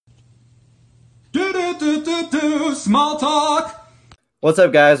Small talk. What's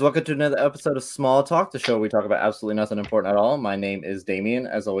up, guys? Welcome to another episode of Small Talk, the show where we talk about absolutely nothing important at all. My name is Damien,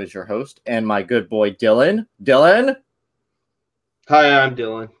 as always, your host, and my good boy Dylan. Dylan? Hi, I'm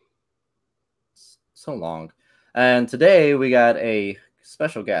Dylan. So long. And today we got a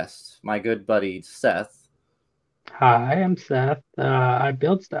special guest, my good buddy Seth. Hi, I'm Seth. I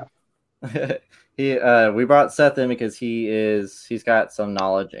build stuff. We brought Seth in because he's got some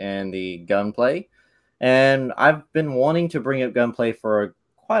knowledge in the gunplay. And I've been wanting to bring up gunplay for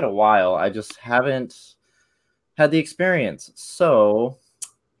quite a while. I just haven't had the experience. So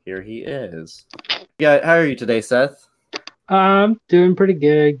here he is. Yeah, how are you today, Seth? Doing pretty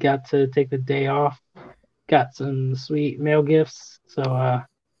good. Got to take the day off. Got some sweet mail gifts, so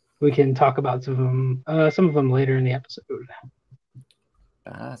we can talk about some of them later in the episode.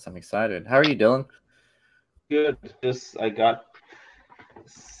 I'm excited. How are you, Dylan? Good. I got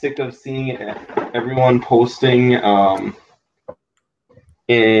sick of seeing everyone posting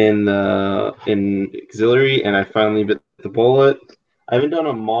in auxiliary, and I finally bit the bullet. I haven't done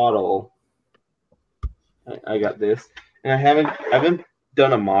a model. I got this, and I haven't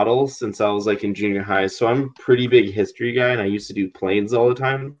done a model since I was like in junior high. So I'm a pretty big history guy, and I used to do planes all the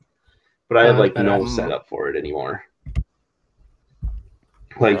time, but I have like no setup for it anymore.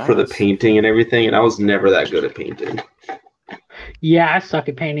 Like for the painting and everything, and I was never that good at painting. Yeah, I suck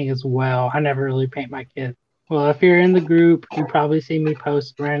at painting as well. I never really paint my kit. Well, if you're in the group, you probably see me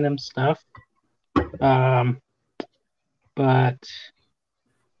post random stuff. But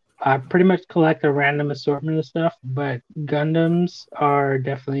I pretty much collect a random assortment of stuff. But Gundams are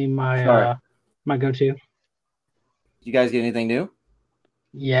definitely my my go-to. You guys get anything new?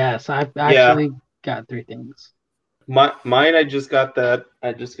 Yes, I've actually got 3 things. Mine, I just got that.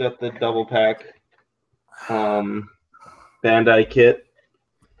 I just got the double pack. Bandai kit,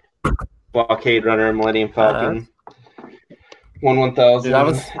 Blockade Runner, Millennium Falcon, 1000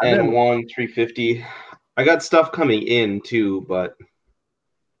 and 350. I got stuff coming in too, but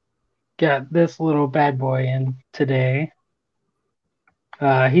got this little bad boy in today.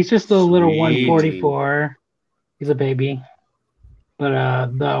 He's just a little 144. He's a baby, but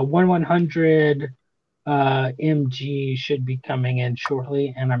the 1100 MG should be coming in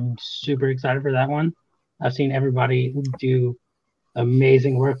shortly, and I'm super excited for that one. I've seen everybody do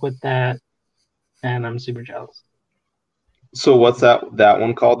amazing work with that, and I'm super jealous. So what's that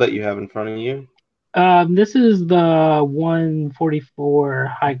one called that you have in front of you? This is the 144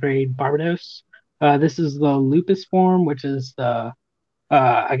 high grade Barbados. This is the Lupus form, which is the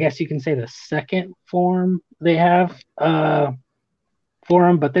I guess you can say the second form they have for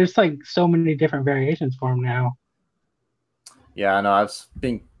them, but there's like so many different variations for them now. Yeah, I know. I've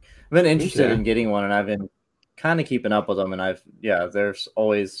been interested in getting one, and I've been kind of keeping up with them, and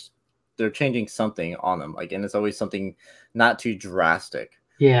they're changing something on them, like, and it's always something not too drastic.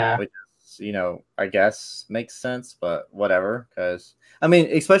 Yeah. Which is, I guess makes sense, but whatever. Because I mean,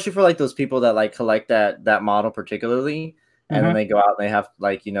 especially for like those people that like collect that model particularly, and then they go out and they have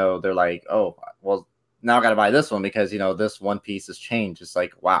like, they're like, oh, well, now I got to buy this one because this one piece has changed. It's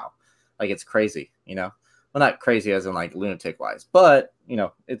like, wow, like it's crazy, Well, not crazy as in like lunatic wise, but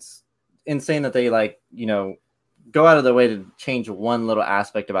it's insane that they like, go out of their way to change one little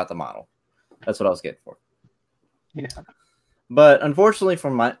aspect about the model. That's what I was getting for. Yeah. But unfortunately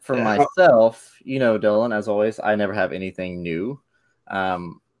for myself, Dylan, as always, I never have anything new.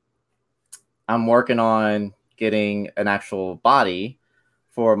 I'm working on getting an actual body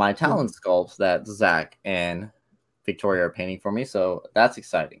for my Talon sculpts that Zach and Victoria are painting for me. So that's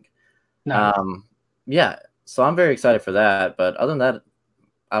exciting. Nice. Yeah. So I'm very excited for that. But other than that,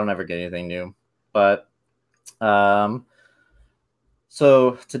 I don't ever get anything new. But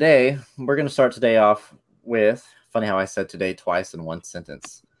so today we're going to start today off with, funny how I said today twice in one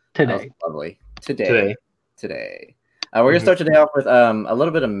sentence. Today. Lovely. Today. We're going to start today off with a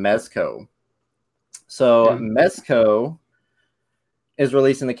little bit of Mezco. So Mezco is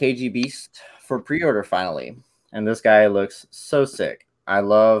releasing the KG Beast for pre-order finally. And this guy looks so sick. I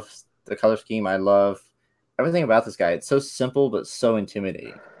love the color scheme. I love everything about this guy. It's so simple, but so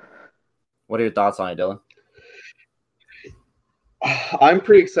intimidating. What are your thoughts on it, Dylan? I'm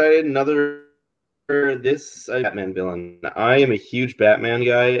pretty excited. This Batman villain. I am a huge Batman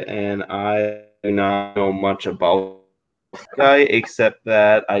guy, and I do not know much about this guy, except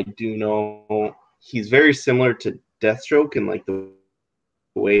that I do know he's very similar to Deathstroke in like the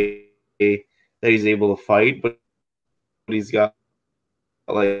way that he's able to fight, but he's got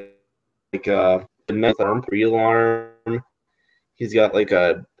like a real arm. He's got like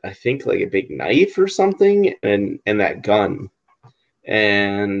I think like a big knife or something, and that gun.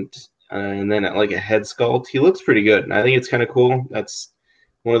 And and then like a head sculpt. He looks pretty good, and I think it's kind of cool. That's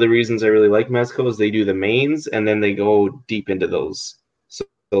one of the reasons I really like Mezco is they do the mains and then they go deep into those.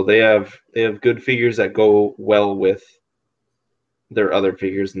 So they have good figures that go well with their other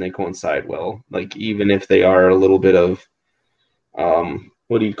figures and they coincide well. Like even if they are a little bit of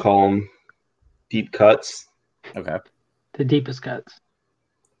what do you call them? Deep cuts. Okay. The deepest cuts.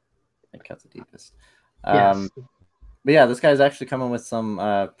 It cuts the deepest. Yes. But yeah, this guy's actually coming with some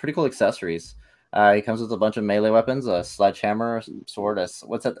pretty cool accessories. He comes with a bunch of melee weapons, a sledgehammer, a sword,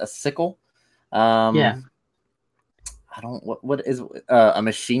 what's that? A sickle. Yeah. I don't what is a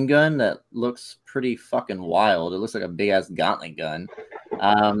machine gun that looks pretty fucking wild. It looks like a big ass gauntlet gun.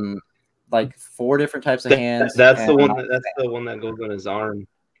 Like 4 different types of hands. That's the one. That's the one that goes on his arm.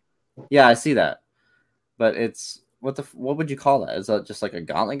 Yeah, I see that. But it's what would you call that? Is that just like a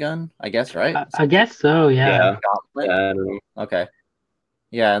gauntlet gun? I guess, right? I guess so. Yeah. Yeah, I don't know. Okay.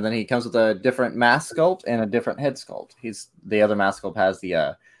 Yeah, and then he comes with a different mask sculpt and a different head sculpt. The other mask sculpt has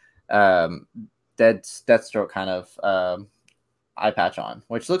the Deathstroke kind of eye patch on,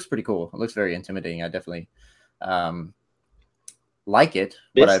 which looks pretty cool. It looks very intimidating. I definitely like it.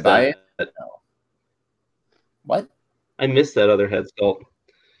 Would I buy it? No. What? I missed that other head sculpt.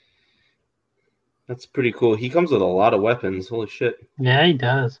 That's pretty cool. He comes with a lot of weapons. Holy shit. Yeah, he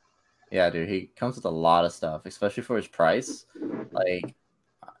does. Yeah, dude. He comes with a lot of stuff, especially for his price. Like,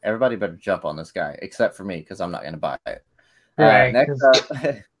 everybody better jump on this guy, except for me, because I'm not going to buy it. Right.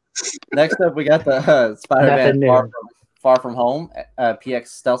 Next up, we got the Spider-Man Far From Home PX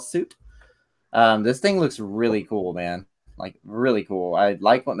stealth suit. This thing looks really cool, man. Like, really cool. I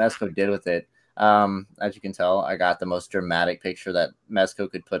like what Mezco did with it. As you can tell, I got the most dramatic picture that Mezco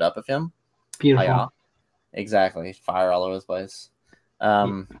could put up of him. Beautiful. Yeah, exactly. Fire all over the place.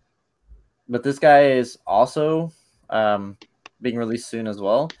 But this guy is also being released soon as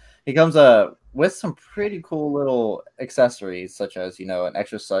well. He comes with some pretty cool little accessories, such as, an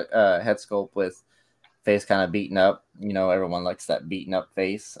extra head sculpt with face kind of beaten up. Everyone likes that beaten up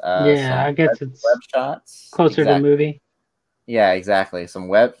face. I guess it's web shots. Closer to movie. Yeah, exactly. Some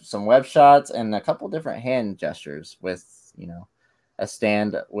web shots and a couple different hand gestures with, a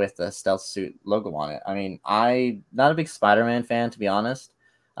stand with the stealth suit logo on it. I mean, I'm not a big Spider-Man fan, to be honest.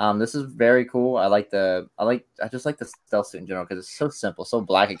 This is very cool. I just like the stealth suit in general because it's so simple, so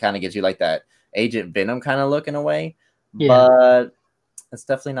black. It kind of gives you like that Agent Venom kind of look in a way, but it's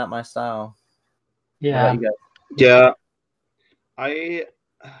definitely not my style. Yeah. Yeah. I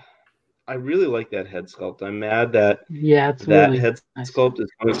really like that head sculpt. I'm mad that it's that really head nice. sculpt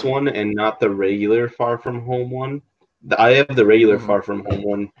is this one and not the regular Far From Home one. I have the regular Far From Home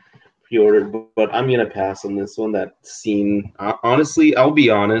one pre-ordered, but I'm gonna pass on this one. That scene, honestly, I'll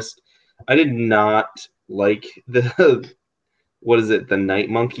be honest, I did not like the the Night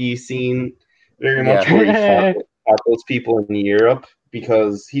Monkey scene very much, where he fought those people in Europe,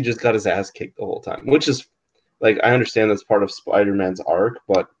 because he just got his ass kicked the whole time. Which is, like, I understand that's part of Spider-Man's arc,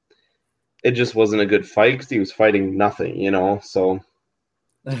 but it just wasn't a good fight because he was fighting nothing, So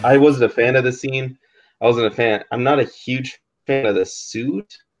I wasn't a fan of the scene. I wasn't a fan. I'm not a huge fan of the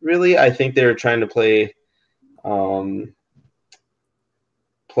suit, really. I think they were trying to play a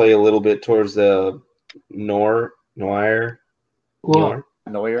little bit towards the noir. Well,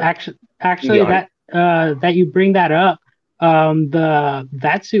 actually, that you bring that up,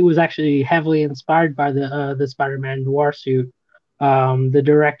 that suit was actually heavily inspired by the Spider-Man noir suit. The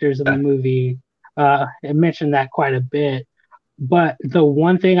directors of the movie mentioned that quite a bit. But the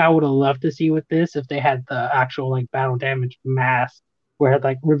one thing I would have loved to see with this, if they had the actual like battle damage mask where it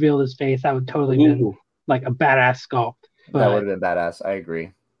like revealed his face, that would totally been like a badass sculpt. That would have been badass. I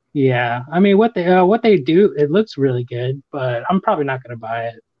agree. Yeah, I mean what they do, it looks really good, but I'm probably not gonna buy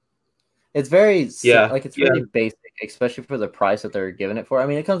it. It's very very basic, especially for the price that they're giving it for. I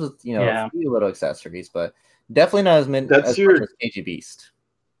mean, it comes with a few little accessories, but definitely not as many as KG Beast.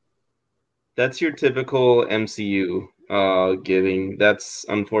 That's your typical MCU giving. That's,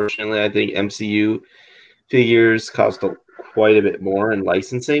 unfortunately, I think MCU figures cost quite a bit more in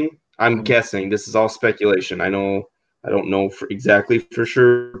licensing. I'm guessing. This is all speculation. I don't know exactly for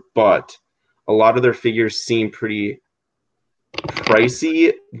sure, but a lot of their figures seem pretty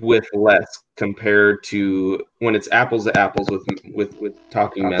pricey with less compared to when it's apples to apples with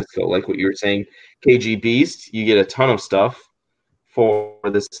talking Mezco, like what you were saying. KG Beast, you get a ton of stuff for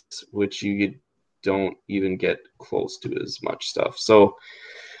this, which you don't even get close to as much stuff. So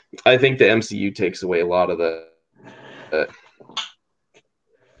I think the MCU takes away a lot of the.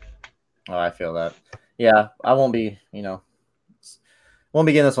 Oh, I feel that. Yeah, I won't be getting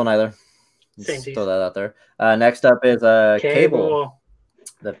this one either. Throw that out there. Next up is Cable.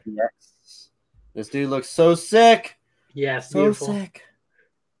 The PX. This dude looks so sick. Yes, So beautiful. sick.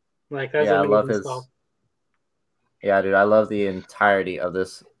 Like that's Yeah, I love amazing his. stuff. Yeah, dude, I love the entirety of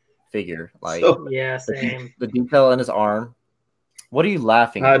this figure. Like Yeah, same. the detail in his arm. What are you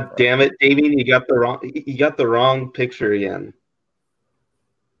laughing at? God damn it, Damien! You got the wrong picture again.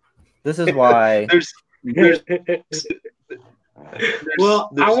 This is why. there's Well,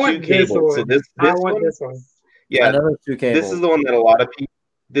 I there's two want this cables. So one. this I want one, this one. yeah, I know there's two cables. this is the one that a lot of people.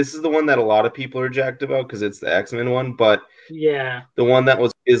 This is the one that a lot of people are jacked about because it's the X-Men one. But Yeah, the one that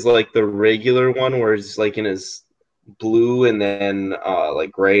is like the regular one where it's like in his blue and then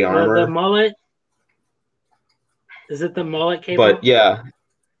like gray armor. the mullet. Is it the mullet cable? But yeah,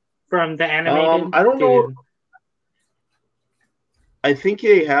 from the animated. I don't know. I think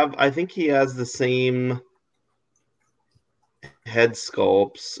he has the same head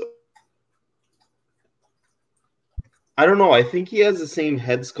sculpts. I don't know. I think he has the same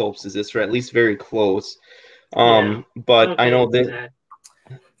head sculpts as this, or at least very close. But okay, I know that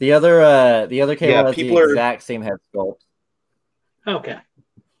the other cable has the exact same head sculpt. Okay.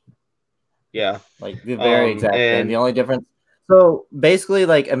 Yeah, like the very exact same. The only difference. So basically,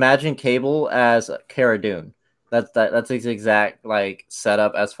 like imagine Cable as Cara Dune. That's his exact like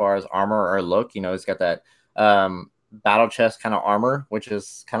setup as far as armor or look. You know, he's got that battle chest kind of armor, which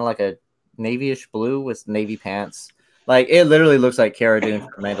is kind of like a navyish blue with navy pants. Like it literally looks like Cara Dune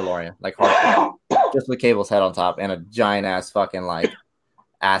from Mandalorian, like hardcore. Just with Cable's head on top and a giant ass fucking like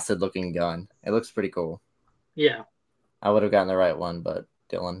acid looking gun. It looks pretty cool. Yeah, I would have gotten the right one, but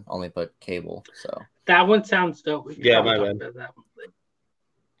Dylan only put Cable. So that one sounds dope. Yeah, my bad. That one.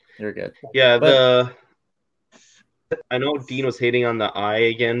 You're good. Yeah, I know Dean was hating on the eye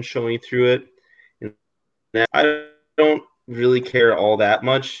again, showing through it. And I don't really care all that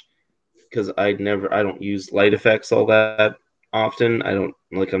much because I don't use light effects all that often. I'm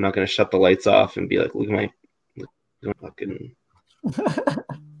not going to shut the lights off and be like, look at my fucking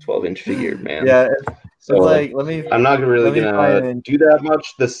 12-inch figure, man. Yeah. So like, I'm not really going to do that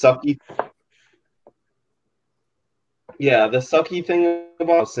much. The sucky thing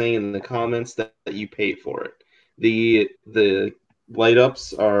about saying in the comments that you paid for it. The light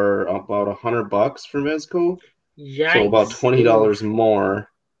ups are about $100 for Mezco. Yikes. So about $20 more.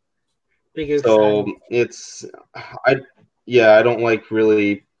 So I don't like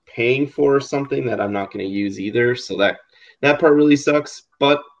really paying for something that I'm not going to use either. So that part really sucks.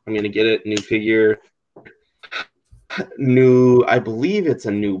 But I'm going to get it. New figure. I believe it's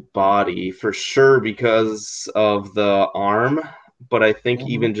a new body for sure because of the arm. But I think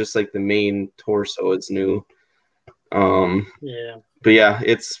even just like the main torso is new. Yeah. But yeah,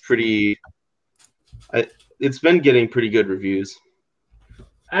 it's pretty. It's been getting pretty good reviews.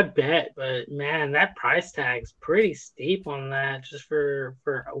 I bet, but man, that price tag's pretty steep on that just for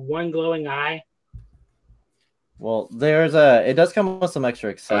one glowing eye. Well, it does come with some extra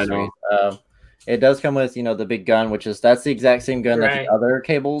accessories. It does come with, the big gun, that's the exact same gun that the other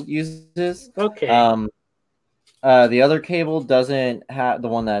Cable uses. Okay. The other Cable doesn't have the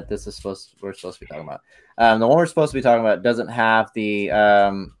one that we're supposed to be talking about. The one we're supposed to be talking about doesn't have the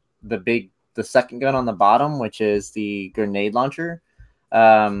second gun on the bottom, which is the grenade launcher.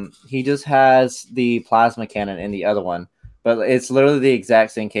 He just has the plasma cannon in the other one, but it's literally the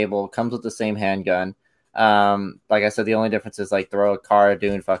exact same Cable. Comes with the same handgun. Like I said, the only difference is like throw a Cara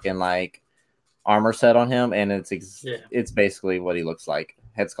Dune fucking like armor set on him, and it's basically what he looks like,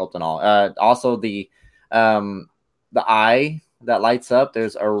 head sculpt and all. Also the eye that lights up,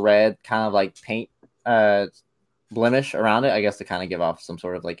 there's a red kind of like paint blemish around it, I guess, to kind of give off some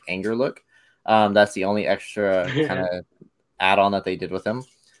sort of like anger look. That's the only extra kind of add-on that they did with him.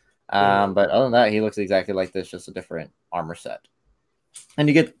 But other than that, he looks exactly like this, just a different armor set. And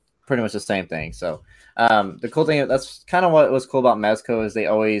you get pretty much the same thing. So the cool thing, that's kind of what was cool about Mezco, is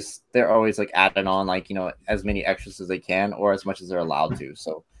they're always like adding on like, as many extras as they can, or as much as they're allowed to.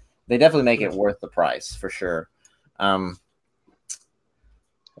 So they definitely make it worth the price for sure.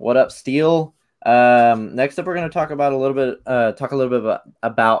 What up, Steel? Next up, we're going to talk a little bit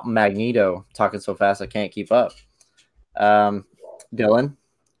about Magneto. Talking so fast, I can't keep up. Dylan,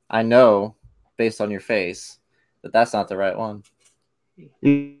 I know based on your face that's not the right one.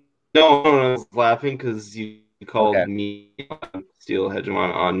 No, I was laughing because you called me Steel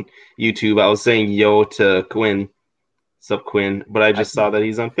Hegemon on YouTube. I was saying yo to Quinn. What's up, Quinn? But I just saw that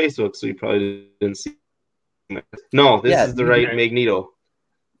he's on Facebook, so you probably didn't see. No, this is the right Magneto.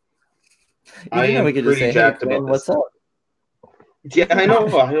 I am pretty jacked about this. What's up? Yeah, I know.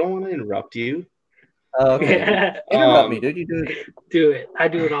 I don't want to interrupt you. Okay. Interrupt me, dude. You do it. I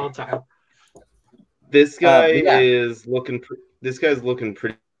do it all the time. This guy is looking this guy's looking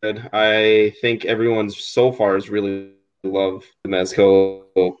pretty good. I think everyone's so far has really loved the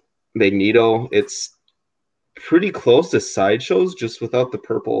Mezco Magneto. It's pretty close to Sideshows, just without the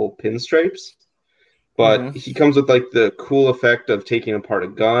purple pinstripes. But he comes with like the cool effect of taking apart a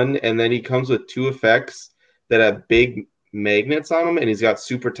gun, and then he comes with two effects that have big magnets on them, and he's got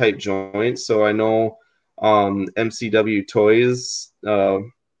super tight joints. So I know MCW Toys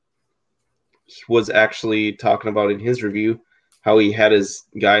was actually talking about in his review how he had his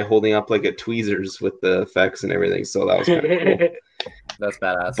guy holding up like a tweezers with the effects and everything. So that was kind of cool. That's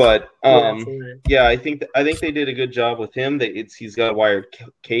badass. But yeah, I think they did a good job with him. He's got a wired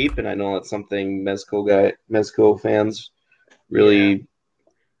cape, and I know that's something Mezco fans really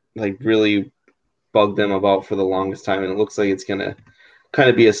really bugged them about for the longest time, and it looks like it's gonna kind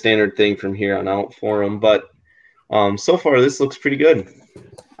of be a standard thing from here on out for him. But so far this looks pretty good.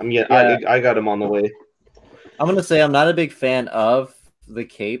 I got him on the way. I'm gonna say I'm not a big fan of the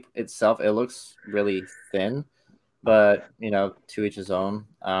cape itself. It looks really thin, but to each his own.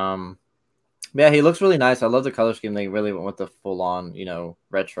 Yeah, he looks really nice. I love the color scheme. They really went with the full on,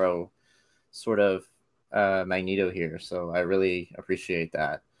 retro sort of Magneto here. So I really appreciate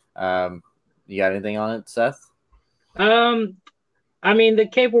that. You got anything on it, Seth? I mean, the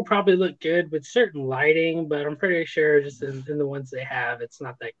cape will probably look good with certain lighting, but I'm pretty sure just in the ones they have, it's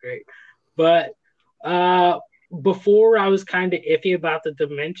not that great. But before I was kind of iffy about the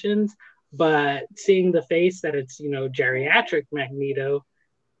dimensions, but seeing the face that it's geriatric Magneto,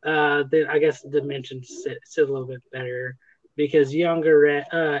 then I guess the dimensions sit a little bit better because younger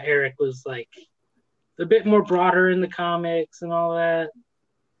Eric was like a bit more broader in the comics and all that.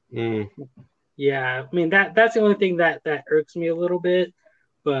 Yeah, I mean that's the only thing that irks me a little bit,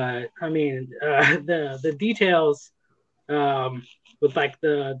 but I mean the details with like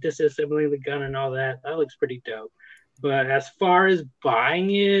the disassembling the gun and all that looks pretty dope. But as far as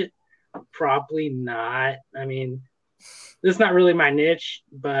buying it, probably not. I mean, it's not really my niche,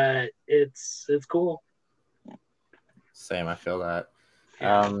 but it's cool. Same, I feel that.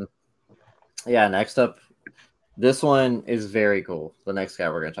 Yeah, next up, this one is very cool. The next guy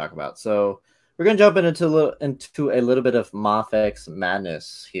we're going to talk about. So we're going to jump into a little bit of Mafex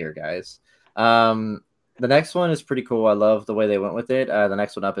madness here, guys. The next one is pretty cool. I love the way they went with it. The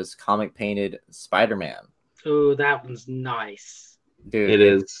next one up is comic painted Spider-Man. Oh, that one's nice. Dude, it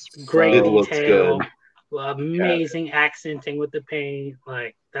is great detail. Looks good. Amazing accenting with the paint.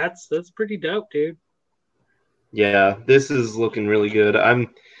 Like that's pretty dope, dude. Yeah, this is looking really good. I've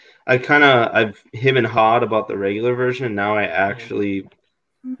him and hawed about the regular version, and now I actually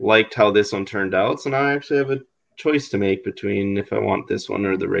liked how this one turned out. So now I actually have a choice to make between if I want this one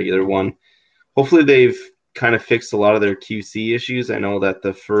or the regular one. Hopefully they've kind of fixed a lot of their QC issues. I know that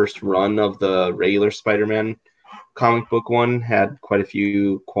the first run of the regular Spider-Man comic book one had quite a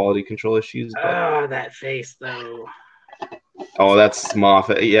few quality control issues. Oh, that face though. Oh, that's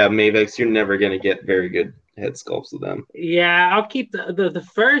Moffat. Yeah, Mafex, you're never gonna get very good head sculpts of them. Yeah, I'll keep the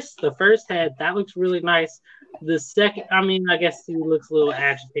first head. That looks really nice. The second, I mean, I guess he looks a little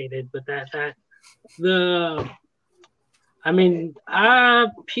agitated, but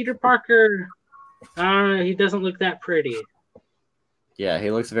Peter Parker, he doesn't look that pretty. Yeah,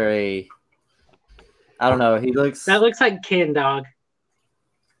 he looks very. I don't know. That looks like Ken Dog.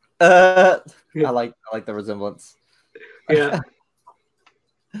 I like the resemblance. Yeah.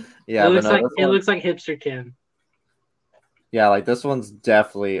 Yeah, it looks like hipster Ken. Yeah, like this one's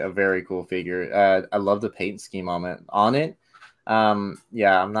definitely a very cool figure. I love the paint scheme on it.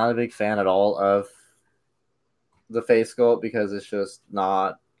 Yeah, I'm not a big fan at all of the face sculpt because it's just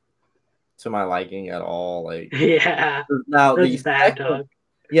not to my liking at all. Like, yeah, now that's bad, dog.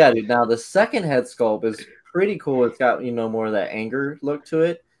 Yeah, dude. Now the second head sculpt is pretty cool. It's got more of that anger look to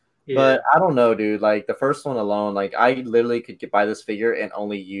it. Yeah. But I don't know, dude. Like the first one alone, like I literally could buy this figure and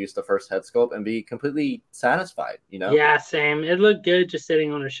only use the first head sculpt and be completely satisfied. Yeah, same. It looked good just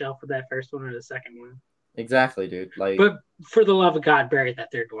sitting on a shelf with that first one or the second one. Exactly, dude. Like, but for the love of God, bury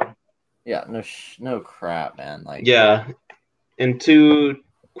that third one. Yeah, no crap, man. Like, yeah. And to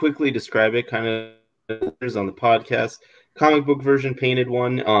quickly describe it, kind of on the podcast, comic book version painted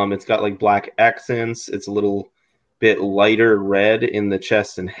one. It's got like black accents. It's a little bit lighter red in the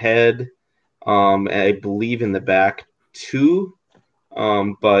chest and head. I believe in the back too.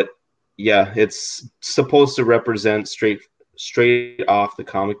 But yeah, it's supposed to represent straight off the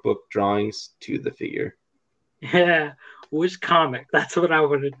comic book drawings to the figure. Yeah, which comic? That's what I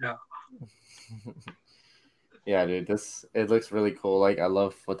want to know. Yeah, dude, it looks really cool. Like I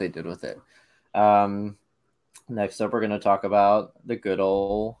love what they did with it. Next up, we're gonna talk about the good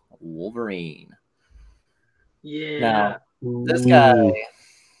old Wolverine. Yeah. Now, This guy,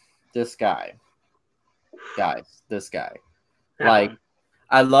 this guy. Like,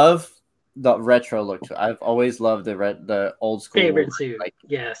 I love the retro look to it. I've always loved the old school favorite suit. Like,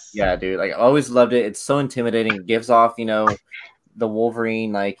 yes, yeah, dude. Like, I always loved it. It's so intimidating. It gives off, the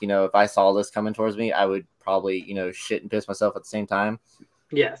Wolverine. Like, if I saw this coming towards me, I would probably, shit and piss myself at the same time.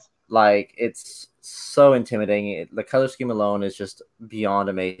 Yes. Like, it's so intimidating. The color scheme alone is just beyond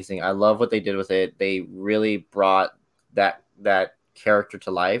amazing. I love what they did with it. They really brought that character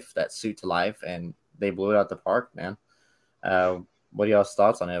to life, that suit to life, and they blew it out the park, man. What are y'all's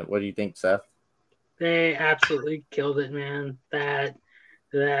thoughts on it? What do you think, Seth? They absolutely killed it, man.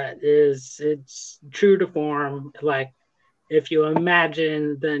 It's true to form. Like, if you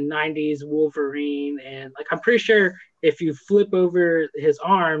imagine the 90s Wolverine, and like, I'm pretty sure if you flip over his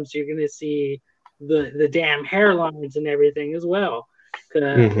arms, you're gonna see the damn hairlines and everything as well.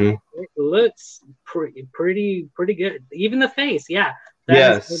 It looks pretty good. Even the face, yeah.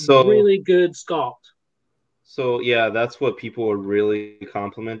 That's a really good sculpt. So yeah, that's what people were really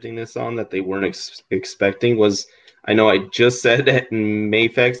complimenting this on, that they weren't expecting. Was, I know I just said at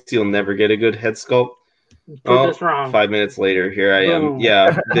Mafex you'll never get a good head sculpt. This wrong. 5 minutes later, here I am.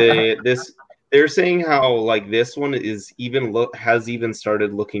 Yeah, they're saying how like this one is has even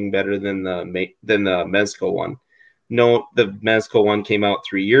started looking better than the Mezco one. No, the Mezco one came out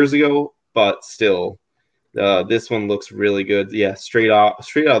 3 years ago, but still, this one looks really good. Yeah, straight out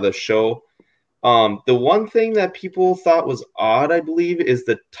of the show. The one thing that people thought was odd, I believe, is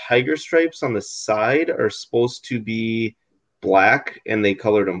the tiger stripes on the side are supposed to be black, and they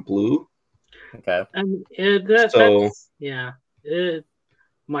colored them blue. Okay. That's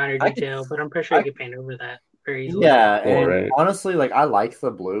minor detail, but I'm pretty sure you can paint over that very easily. Yeah, and honestly, like, I like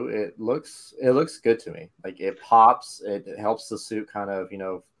the blue. It looks good to me. Like, it pops. It helps the suit kind of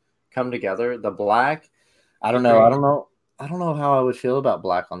come together. The black, I don't know. I don't know how I would feel about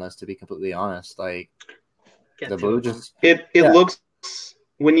black on this, to be completely honest. Like, the blue just it looks,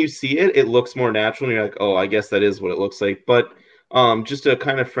 when you see it, it looks more natural, and you're like, oh, I guess that is what it looks like. But just a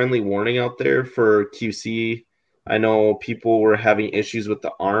kind of friendly warning out there for QC. I know people were having issues with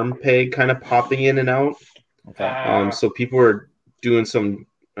the arm peg kind of popping in and out. Okay. So people were doing some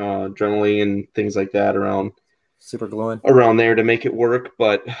dremeling and things like that around super gluing around there to make it work,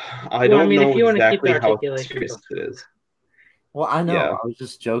 but I don't know exactly how serious it is. Well, I know. Yeah. I was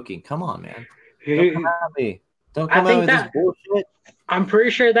just joking. Come on, man. Don't come at me. Don't come at me with this bullshit. I'm pretty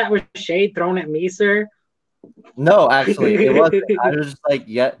sure that was shade thrown at me, sir. No, actually, it wasn't. I was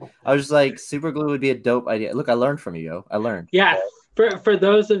just like, super glue would be a dope idea. Look, I learned from you, yo. I learned. Yeah. For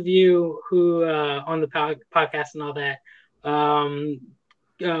those of you who on the podcast and all that,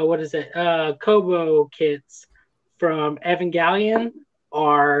 what is it? Kobo kits from Evangelion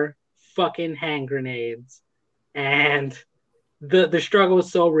are fucking hand grenades, and the struggle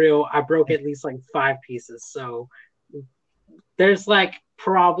is so real. I broke at least like 5 pieces, so there's like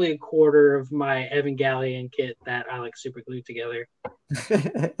probably a quarter of my Evangelion kit that I like super glued together.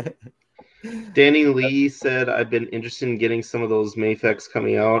 Danny Lee said, I've been interested in getting some of those Mafex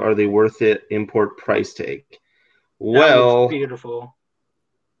coming out. Are they worth it? Import price tag. Well, beautiful.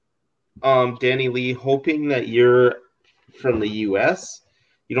 Danny Lee, hoping that you're from the US,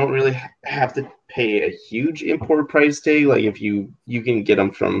 you don't really have to pay a huge import price tag. Like, if you can get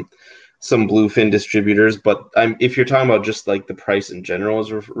them from some bluefin distributors, but if you're talking about just like the price in general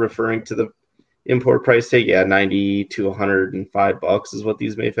is referring to the import price tag, yeah, $90 to $105 is what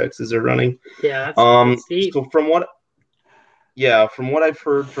these Mafexes are running. Yeah, that's steep. So from what I've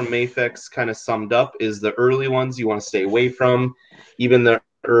heard from Mafex, kind of summed up, is the early ones you want to stay away from. Even the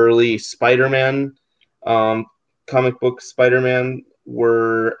early Spider-Man, comic book Spider-Man,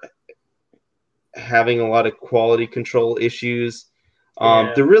 were having a lot of quality control issues.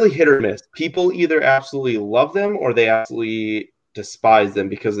 They're really hit or miss. People either absolutely love them or they absolutely despise them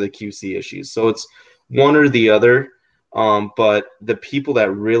because of the QC issues. So it's one or the other. But the people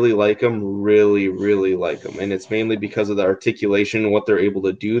that really like them really, really like them. And it's mainly because of the articulation, what they're able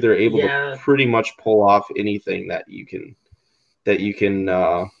to do. They're able to pretty much pull off anything that you can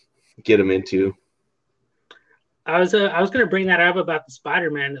get them into. I was going to bring that up about the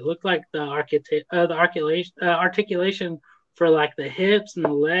Spider-Man. It looked like the articulation for like the hips and the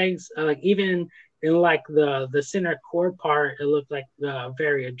legs, like even in like the center core part, it looked like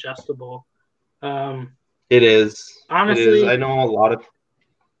very adjustable. It is. Honestly, it is. I know a lot of.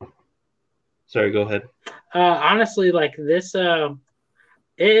 Sorry, go ahead. Honestly, like this,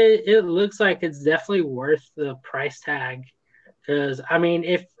 it looks like it's definitely worth the price tag. Because I mean,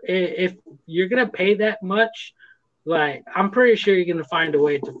 if you're gonna pay that much, like, I'm pretty sure you're gonna find a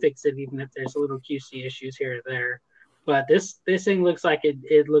way to fix it, even if there's a little QC issues here or there. But this thing looks like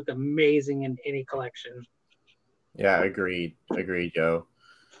it look amazing in any collection. Yeah, agreed, Joe.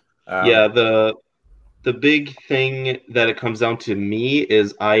 Yeah, the big thing that it comes down to me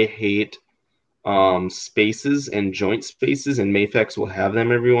is I hate spaces and joint spaces, and Mafex will have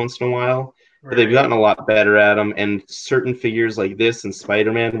them every once in a while. But they've gotten a lot better at them, and certain figures like this and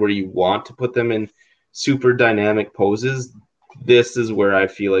Spider-Man, where you want to put them in super dynamic poses, this is where I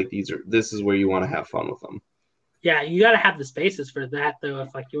feel like this is where you want to have fun with them. Yeah, you got to have the spaces for that though.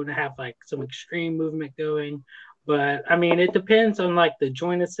 If like you want to have like some extreme movement going, but I mean it depends on like the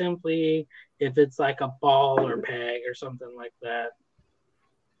joint assembly. If it's like a ball or peg or something like that.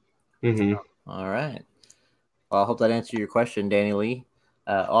 Mm-hmm. All right. Well, I hope that answered your question, Danny Lee.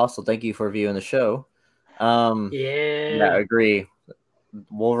 Also, thank you for viewing the show. Yeah, I agree.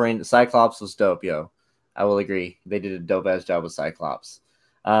 Wolverine, Cyclops was dope, yo. I will agree. They did a dope ass job with Cyclops.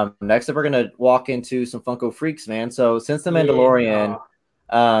 Next up, we're gonna walk into some Funko Freaks, man. So since the Mandalorian,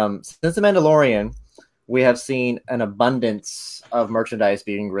 we have seen an abundance of merchandise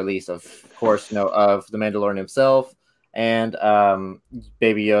being released. Of course, of the Mandalorian himself and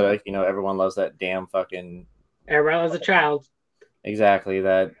Baby Yoda. Everyone loves that damn fucking. Everybody loves a child. Exactly,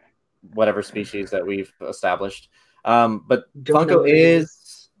 that whatever species that we've established. But Funko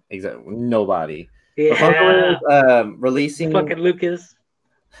is exactly nobody. Yeah. But Funko is releasing fucking Lucas.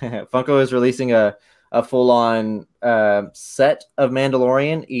 Funko is releasing a full-on set of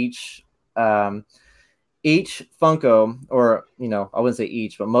Mandalorian. Each Funko, or I wouldn't say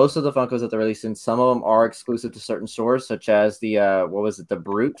each, but most of the Funkos that they're releasing, some of them are exclusive to certain stores, such as the the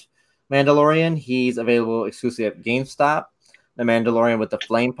Brute Mandalorian. He's available exclusively at GameStop. The Mandalorian with the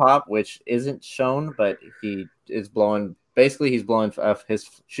flame pop, which isn't shown, but he is blowing. Basically, he's blowing his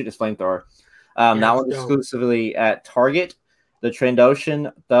flamethrower. That one's exclusively at Target. The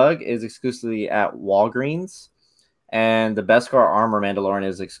Trandoshan Thug is exclusively at Walgreens, and the Beskar Armor Mandalorian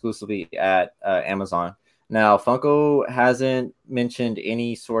is exclusively at Amazon. Now, Funko hasn't mentioned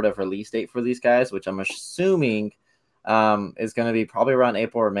any sort of release date for these guys, which I'm assuming is going to be probably around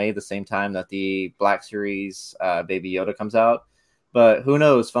April or May, the same time that the Black Series Baby Yoda comes out. But who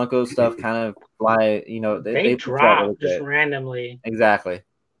knows? Funko stuff kind of fly. They drop just randomly. Exactly.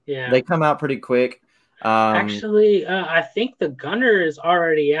 Yeah, they come out pretty quick. Actually, I think the Gunner is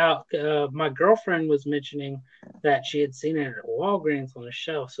already out. My girlfriend was mentioning that she had seen it at Walgreens on the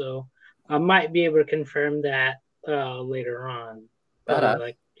shelf, so I might be able to confirm that later on,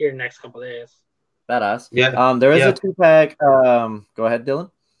 like here next couple of days. Badass. Yeah. There is a 2-pack. Go ahead,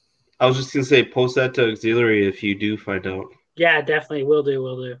 Dylan. I was just gonna say, post that to Auxiliary if you do find out. Yeah, definitely. Will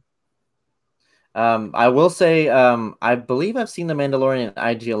do. I will say, I believe I've seen the Mandalorian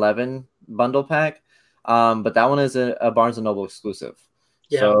IG-11 bundle pack, but that one is a Barnes & Noble exclusive.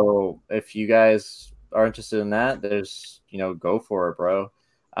 Yeah. So if you guys are interested in that, there's, go for it, bro.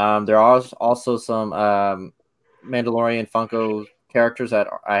 There are also some Mandalorian Funko characters that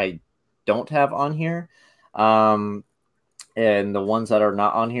I don't have on here. And the ones that are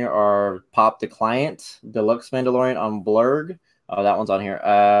not on here are Pop the Client, Deluxe Mandalorian on Blurg. That one's on here.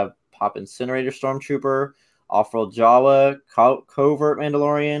 Pop Incinerator Stormtrooper, Off-Road Jawa, Covert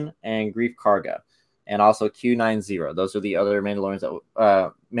Mandalorian, and Grief Karga. And also Q90. Those are the other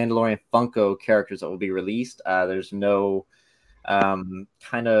Mandalorian Funko characters that will be released. There's no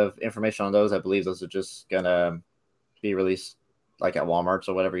kind of information on those. I believe those are just going to be released like at Walmart's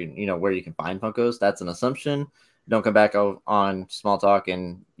or whatever, where you can find Funkos. That's an assumption. Don't come back on Small Talk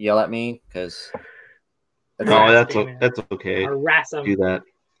and yell at me because that's okay. Do that.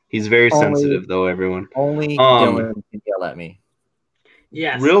 He's very sensitive, though. Everyone only Dylan can yell at me.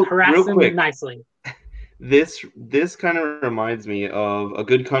 Yes, harass him quick. Nicely. This kind of reminds me of a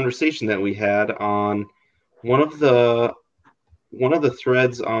good conversation that we had on one of the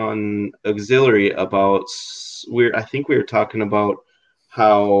threads on Auxiliary about I think we were talking about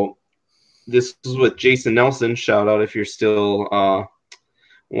how. This is with Jason Nelson. Shout out if you're still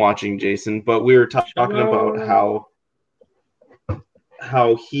watching, Jason. But we were talking about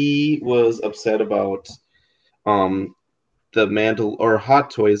how he was upset about the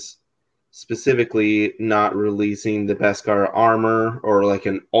Hot Toys specifically not releasing the Beskar armor or like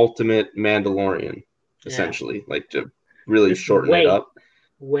an ultimate Mandalorian, essentially, like to really shorten it up.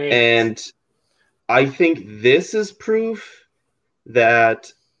 And I think this is proof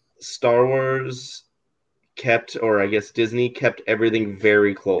that Star Wars kept, or I guess Disney kept everything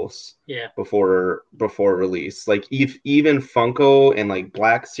very close. Yeah. Before release, like even Funko and like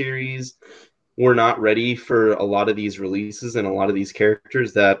Black Series were not ready for a lot of these releases and a lot of these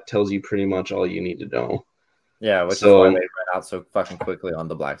characters. That tells you pretty much all you need to know. Yeah, which is why they ran out so fucking quickly on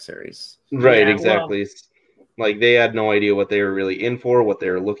the Black Series. Right, exactly. Like they had no idea what they were really in for, what they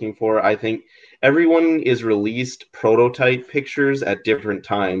were looking for. I think everyone is released prototype pictures at different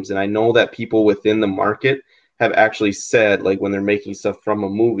times, and I know that people within the market have actually said, like when they're making stuff from a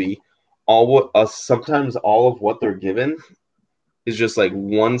movie, sometimes all of what they're given is just like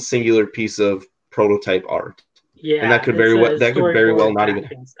one singular piece of prototype art, and Yeah, it's a that could very well storyboard not even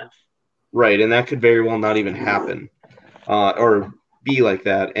drafting stuff. right, and that could very well not even happen, or be like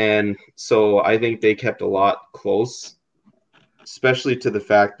that. And so I think they kept a lot close, especially to the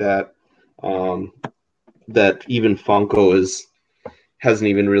fact that um, that even Funko hasn't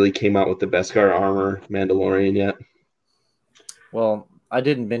even really came out with the Beskar armor Mandalorian yet. Well, I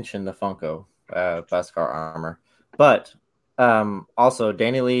didn't mention the Funko Beskar armor, but also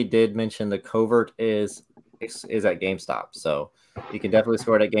Danny Lee did mention the covert is at GameStop, so you can definitely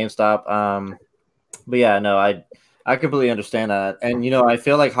score it at GameStop. But yeah, no, I completely understand that, and I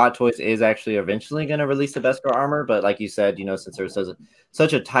feel like Hot Toys is actually eventually going to release the Beskar armor, but like you said, since there's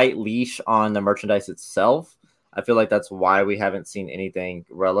such a tight leash on the merchandise itself, I feel like that's why we haven't seen anything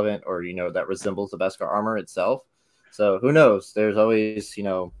relevant or that resembles the Beskar armor itself. So who knows? There's always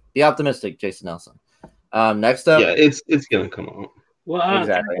be optimistic, Jason Nelson. Next up, yeah, it's gonna come out. Well,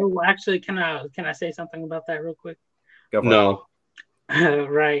 exactly. can I say something about that real quick? Go for No. it.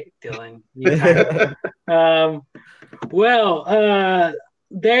 Right, Dylan.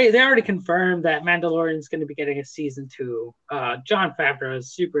 They already confirmed that Mandalorian is going to be getting a season 2. Jon Favreau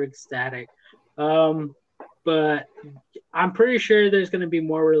is super ecstatic, but I'm pretty sure there's going to be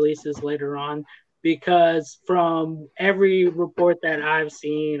more releases later on, because from every report that I've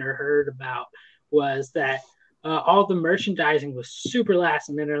seen or heard about was that all the merchandising was super last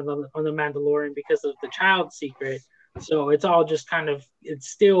minute on the Mandalorian because of the child secret. So it's all just it's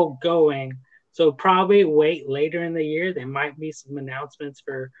still going. So probably wait later in the year. There might be some announcements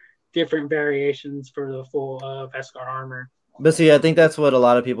for different variations for the full Beskar armor. But see, I think that's what a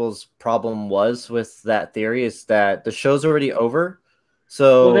lot of people's problem was with that theory, is that the show's already over.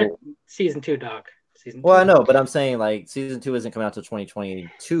 So season 2, dog. Well, I know, but I'm saying like season 2 isn't coming out till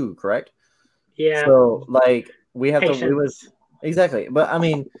 2022, correct? Yeah. So like we have Patience. exactly, but I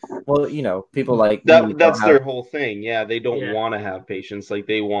mean, well, people like that's their whole thing. Yeah, they don't want to have patience. Like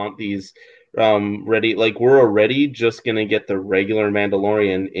they want these ready. Like we're already just gonna get the regular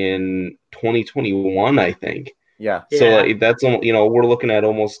Mandalorian in 2021, I think. Yeah. So that's we're looking at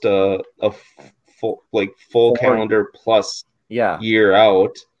almost a full calendar plus year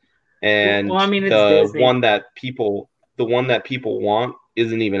out, and well, I mean, it's the Disney. one that people want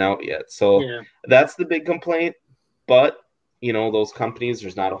isn't even out yet. So that's the big complaint. But those companies,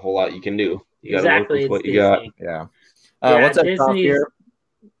 there's not a whole lot you can do. You got to work with what you got. Yeah. What's that top here?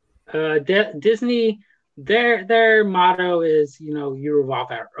 Disney. Their motto is you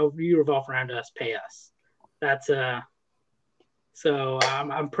revolve around us, pay us. That's so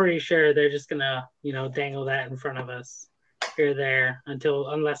I'm pretty sure they're just gonna dangle that in front of us here there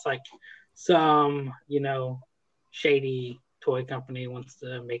unless like some shady toy company wants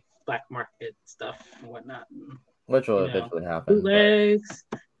to make black market stuff and whatnot, which will eventually happen. Bootlegs,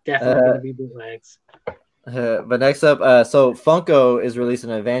 definitely gonna be bootlegs. But next up, so Funko is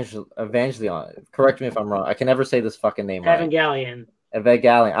releasing Evangelion. Correct me if I'm wrong. I can never say this fucking name Evangelion. Right.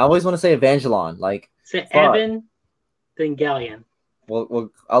 Evangelion. I always want to say Evangelon. Like say Evan, then Galleon.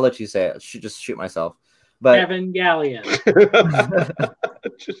 Well, I'll let you say it. Just shoot myself. But Evangelion.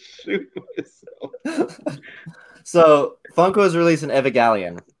 Just shoot myself. So Funko is releasing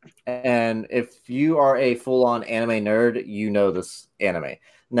Evangelion, and if you are a full-on anime nerd, you know this anime.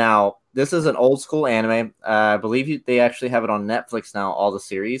 Now, this is an old school anime. I believe they actually have it on Netflix now, all the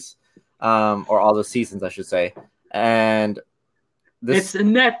series, or all the seasons, I should say. And it's a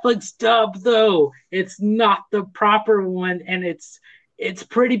Netflix dub, though. It's not the proper one, and it's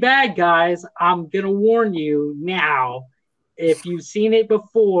pretty bad, guys. I'm gonna warn you now. If you've seen it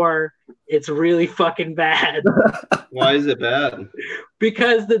before, it's really fucking bad. Why is it bad?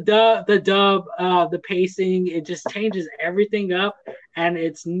 Because the dub, the pacing, it just changes everything up, and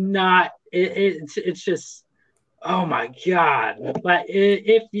it's not. It's just, oh my god! But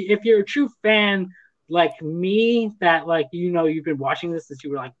if you're a true fan like me, that you've been watching this since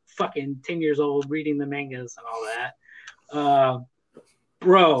you were like fucking 10 years old, reading the mangas and all that.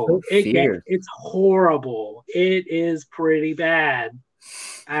 Bro, it's horrible. It is pretty bad.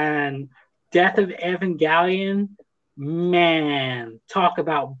 And Death of Evangelion, man, talk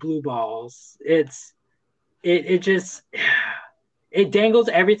about blue balls. It just it dangles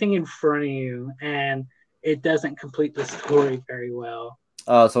everything in front of you, and it doesn't complete the story very well.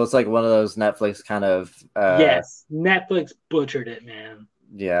 Oh, so it's like one of those Netflix kind of yes, Netflix butchered it, man.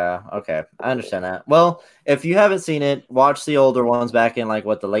 Yeah, okay. I understand that. Well, if you haven't seen it, watch the older ones back in like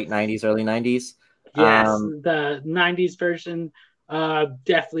what the late 90s, early 90s. Yes, the '90s version,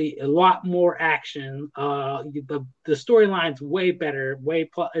 definitely a lot more action. The storyline's way better,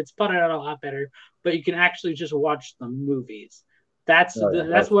 it's put out a lot better. But you can actually just watch the movies. Oh, yeah,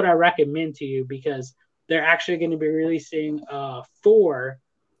 That's what I recommend to you because they're actually going to be releasing four.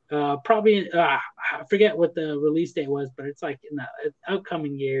 Probably I forget what the release date was, but it's like in the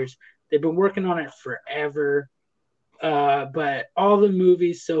upcoming years. They've been working on it forever. But all the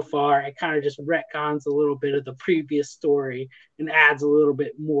movies so far, it kind of just retcons a little bit of the previous story and adds a little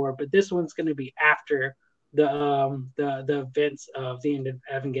bit more. But this one's going to be after the events of the end of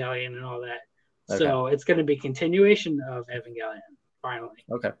Evangelion and all that. Okay. So it's going to be continuation of Evangelion finally.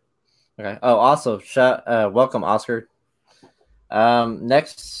 Okay. Okay. Oh, also, welcome, Oscar.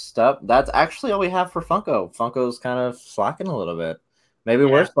 Next up, that's actually all we have for Funko. Funko's kind of slacking a little bit. Maybe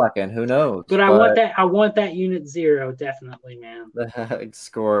we're slacking. Who knows? But I want that Unit Zero definitely, man.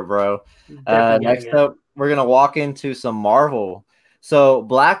 Score, bro. Next up, we're gonna walk into some Marvel. So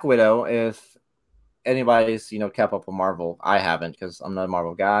Black Widow, if anybody's kept up with Marvel, I haven't because I'm not a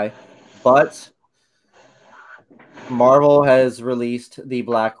Marvel guy, but Marvel has released the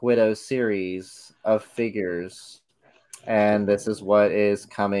Black Widow series of figures, and this is what is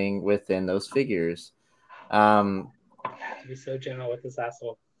coming within those figures. Be so gentle with this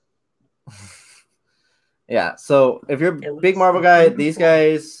asshole. Yeah, so if you're a big Marvel guy, these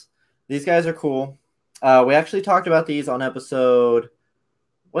guys are cool. We actually talked about these on episode.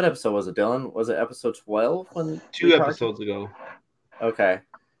 What episode was it, Dylan? Was it episode 12? Two episodes ago. Okay.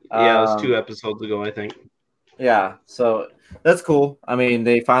 Yeah, it was 2 episodes ago, I think. Yeah, so that's cool. I mean,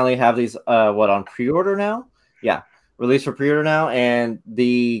 they finally have these on pre-order now? Yeah, released for pre-order now, and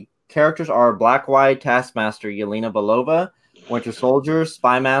the characters are Black White, Taskmaster, Yelena Belova, Winter Soldier,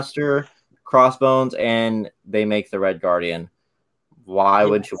 Spy Master, Crossbones, and they make the Red Guardian. Why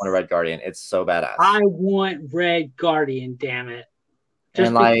would you want a Red Guardian? It's so badass. I want Red Guardian, damn it.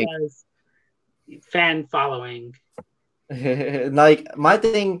 Just because fan following. Like, my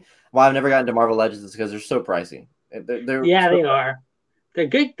thing why I've never gotten to Marvel Legends is because they're so pricey. They are. They're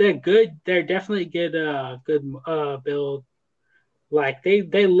good. They're good. They're definitely good. Good build. Like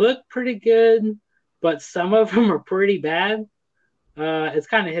they look pretty good, but some of them are pretty bad. It's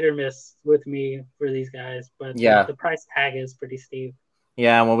kind of hit or miss with me for these guys, but the price tag is pretty steep.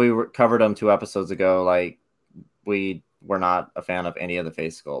 Yeah, when we covered them 2 episodes ago, like we were not a fan of any of the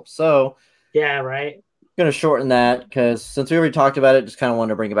face sculpts. So yeah, right. Going to shorten that because since we already talked about it, just kind of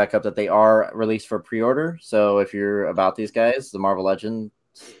wanted to bring it back up that they are released for pre-order. So if you're about these guys, the Marvel Legends,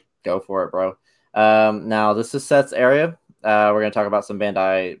 go for it, bro. Now this is Seth's area. We're going to talk about some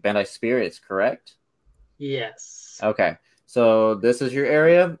Bandai Spirits, correct? Yes. Okay. So this is your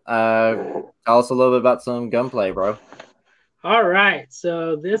area. Tell us a little bit about some gunplay, bro. All right.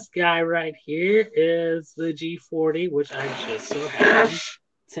 So this guy right here is the G40, which I just so happen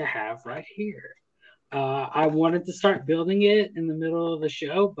to have right here. I wanted to start building it in the middle of the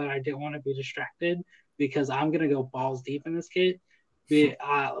show, but I didn't want to be distracted because I'm going to go balls deep in this kit.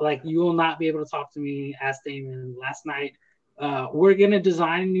 Like, you will not be able to talk to me, ask Damon last night. We're going to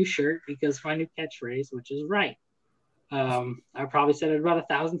design a new shirt because my new catchphrase, which is right. I probably said it about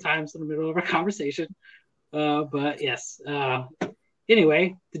 1,000 times in the middle of our conversation. But yes.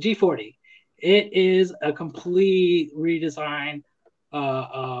 Anyway, the G40. It is a complete redesign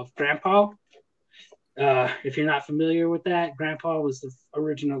of Grandpa. If you're not familiar with that, Grandpa was the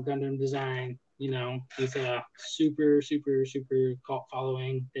original Gundam design. He's a super, super, super cult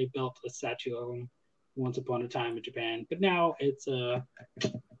following. They built a statue of him once upon a time in Japan, but now it's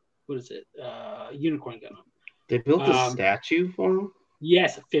what is it? Unicorn Gundam. They built a statue for him?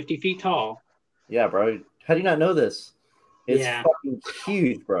 Yes, 50 feet tall. Yeah, bro. How do you not know this? It's fucking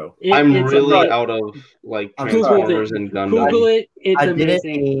huge, bro. I'm really out of like Transformers and Gundam. Google it. It's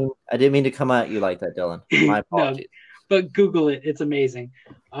amazing. I didn't mean to come at you like that, Dylan. My apologies. No, but Google it. It's amazing.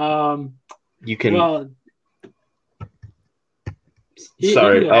 You can. Well,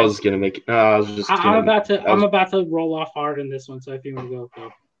 sorry, anyway, I was gonna make. I'm about to roll off hard in this one. So if you want to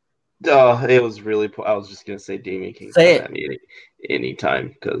go. It was really. I was just gonna say Damien can say it at me anytime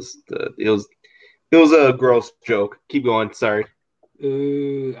because it was a gross joke. Keep going. Sorry.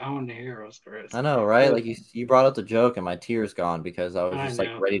 Ooh, I want to hear us first. I know, right? Like you brought up the joke, and my tears gone because I was just like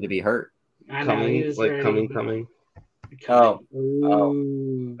ready to be hurt. Coming. Oh.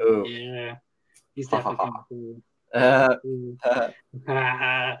 Ooh. Yeah. He's definitely coming through.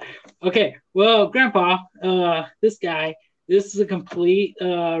 Okay. Well, Grandpa, this is a complete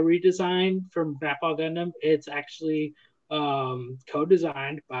redesign from Grandpa Gundam. It's actually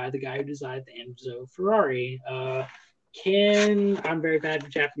co-designed by the guy who designed the Enzo Ferrari. I'm very bad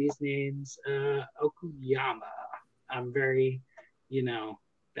with Japanese names. Okuyama. I'm very,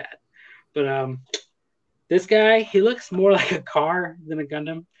 bad. But this guy, he looks more like a car than a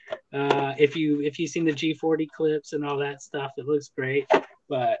Gundam. If you've seen the G40 clips and all that stuff, it looks great.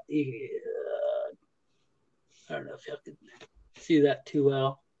 But I don't know if y'all can see that too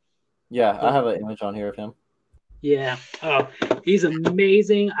well. Yeah, I have an image on here of him. Yeah. Oh, he's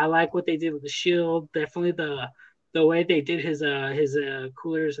amazing. I like what they did with the shield. Definitely the way they did his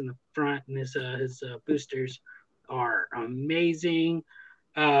coolers in the front and his boosters are amazing.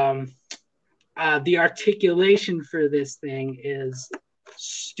 The articulation for this thing is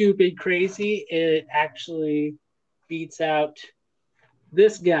stupid crazy. It actually beats out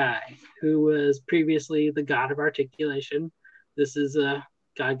this guy who was previously the god of articulation. This is a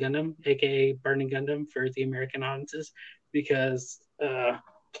God Gundam, aka Burning Gundam for the American audiences, because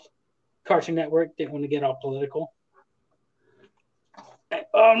Cartoon Network didn't want to get all political.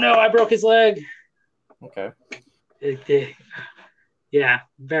 Oh no, I broke his leg. Okay. Yeah,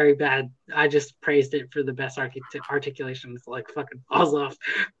 very bad. I just praised it for the best articulation. It's like fucking balls off.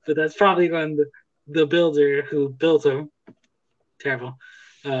 But that's probably on the builder who built him. Terrible.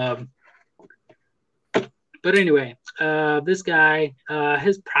 But anyway, this guy,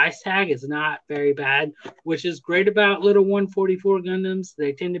 his price tag is not very bad, which is great about little 144 Gundams.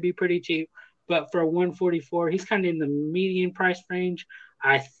 They tend to be pretty cheap, but for a 144, he's kind of in the median price range.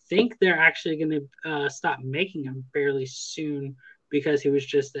 I think they're actually going to stop making him fairly soon because he was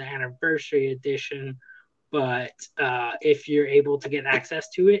just the anniversary edition. But if you're able to get access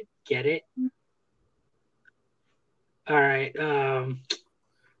to it, get it. All right.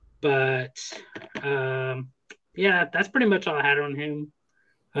 Yeah, that's pretty much all I had on him.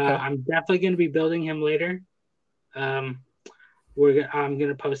 Okay. I'm definitely going to be building him later. I'm going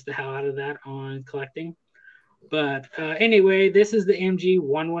to post the hell out of that on collecting. But anyway, this is the MG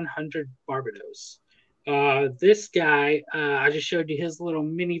 1100 Barbados. This guy, I just showed you his little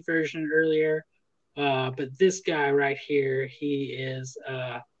mini version earlier. But this guy right here, he is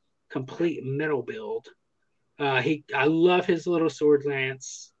a complete metal build. I love his little sword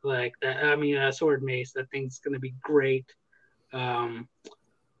lance like that. I mean, sword mace. That thing's gonna be great. But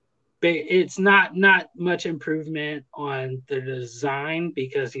it's not much improvement on the design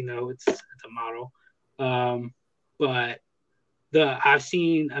because it's a model. But I've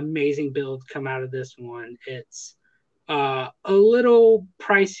seen amazing builds come out of this one. It's a little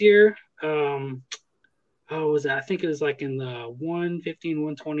pricier. I think it was like in the 115,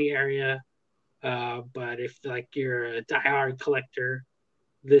 120 area. But if like you're a diehard collector,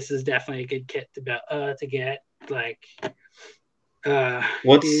 this is definitely a good kit to get. Like,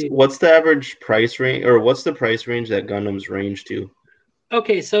 what's the average price range, or what's the price range that Gundams range to?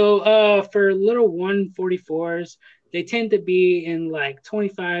 Okay, so for little 144s, they tend to be in like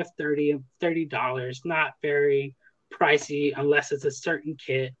 $25, $30, not very pricey unless it's a certain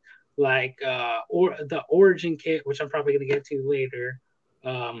kit, like or the Origin kit, which I'm probably gonna get to later.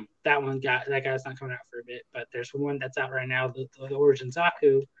 That guy's not coming out for a bit, but there's one that's out right now, the Origin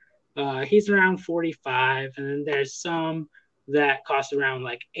Zaku. He's around 45, and then there's some that cost around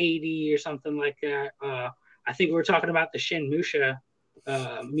like 80 or something like that. I think we're talking about the Shin Musha.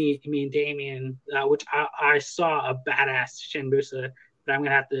 Me and Damien, which I saw a badass Shin Musha that I'm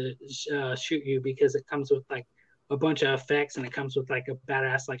gonna have to shoot you because it comes with like a bunch of effects and it comes with like a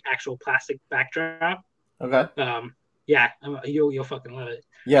badass like actual plastic backdrop. Okay. Yeah, you'll fucking love it.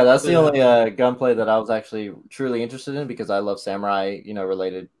 Yeah, that's the only gunplay that I was actually truly interested in because I love samurai,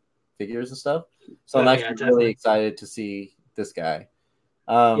 related figures and stuff. So I'm actually really excited to see this guy.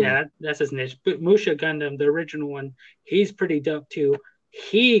 Yeah, that's his niche. But Musha Gundam, the original one, he's pretty dope too.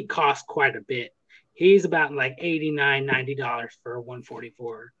 He costs quite a bit. He's about like $89, $90 for a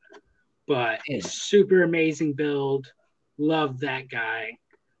 144. But super amazing build. Love that guy.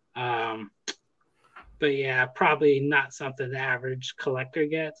 But yeah, probably not something the average collector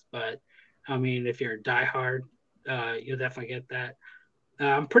gets. But I mean, if you're a diehard, you'll definitely get that.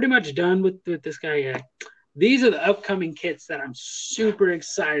 I'm pretty much done with this guy yet. These are the upcoming kits that I'm super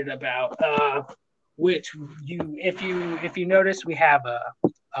excited about. Which if you notice, we have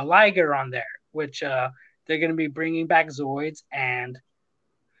a Liger on there, which they're going to be bringing back Zoids, and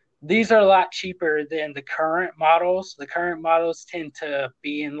these are a lot cheaper than the current models. The current models tend to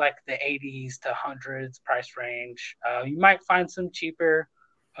be in like the 80s to 100s price range. You might find some cheaper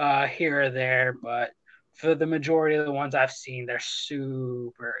here or there, but for the majority of the ones I've seen, they're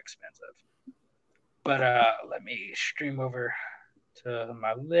super expensive. But let me stream over to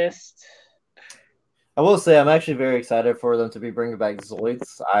my list. I will say I'm actually very excited for them to be bringing back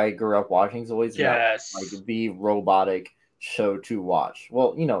Zoids. I grew up watching Zoids, and that was Yes. like the robotic show to watch.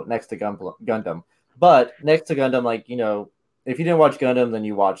 Well, next to Gundam, but next to Gundam, like if you didn't watch Gundam, then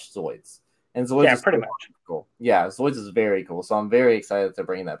you watched Zoids, and Zoids Yeah, is pretty so much. cool. Yeah, Zoids is very cool. So I'm very excited to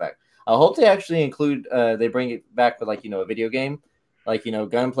bring that back. I hope they actually include they bring it back with like a video game. Like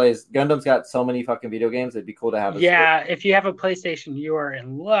Gundam's got so many fucking video games. It'd be cool to have a Zoid. Yeah, if you have a PlayStation, you are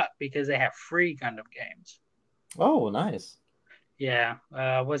in luck because they have free Gundam games. Oh, nice. Yeah,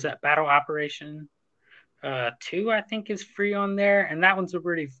 was that Battle Operation 2? I think is free on there, and that one's a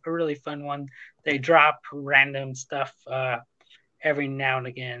really fun one. They drop random stuff every now and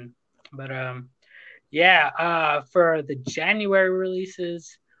again, but yeah, for the January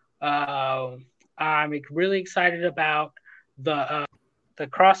releases, I'm really excited about the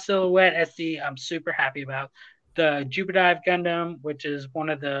Cross Silhouette SD. I'm super happy about the Jupiter Dive Gundam, which is one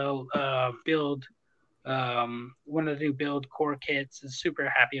of the one of the new build core kits. Is super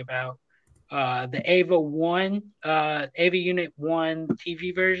happy about the Ava Unit 1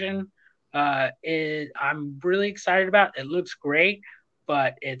 TV version. I'm really excited about. It looks great,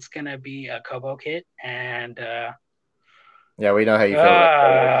 but it's gonna be a Kobo kit, and Yeah, we know how you feel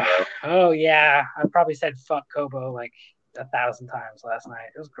about oh yeah, I probably said fuck Kobo like 1,000 times last night.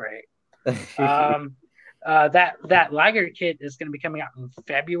 It was great. That Liger kit is going to be coming out in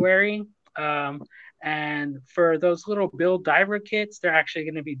February. And for those little build diver kits, they're actually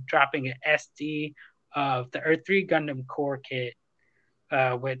going to be dropping an SD of the Earth 3 Gundam core kit,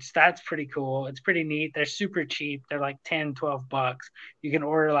 which that's pretty cool. It's pretty neat. They're super cheap. They're like 10, $12. You can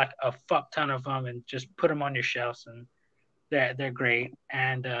order like a fuck ton of them and just put them on your shelves, and they're great.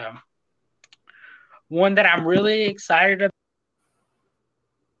 And one that I'm really excited about.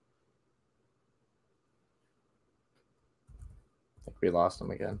 I think we lost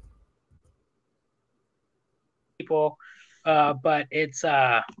him again. People, but it's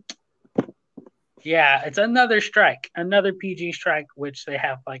it's another PG strike, which they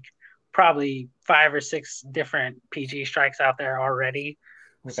have like probably 5 or 6 different PG strikes out there already.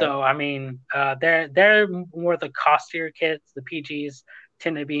 Okay. So I mean, they're more the costlier kits. The PGs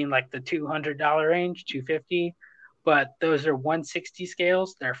tend to be in like the $200 range, $250, but those are 160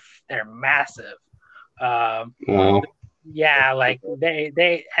 scales. They're massive. Wow. Yeah, like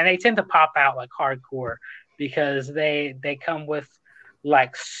they tend to pop out like hardcore because they come with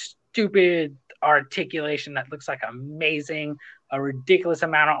like stupid articulation that looks like amazing, a ridiculous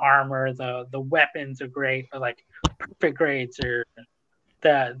amount of armor. The weapons are great, but like perfect grades are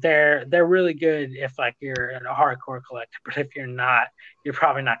they're really good if like you're a hardcore collector. But if you're not, you're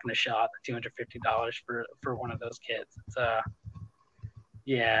probably not going to shell out the $250 for one of those kits. It's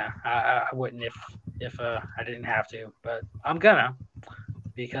yeah, I wouldn't if I didn't have to, but I'm gonna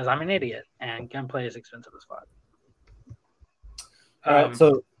because I'm an idiot and gunplay is expensive as fuck. All right,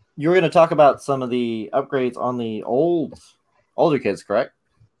 so you were going to talk about some of the upgrades on the older kits, correct?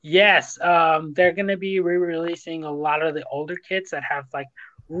 Yes, they're going to be re-releasing a lot of the older kits that have like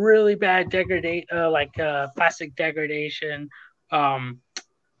really bad plastic degradation. I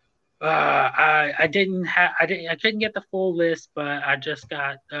couldn't get the full list, but I just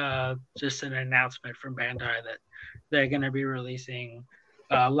got just an announcement from Bandai that they're going to be releasing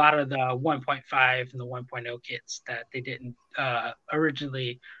a lot of the 1.5 and the 1.0 kits that they didn't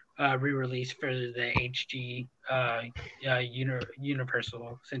originally re-release for the HG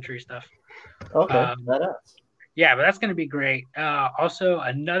Universal Century stuff. Okay, yeah, but that's going to be great. Also,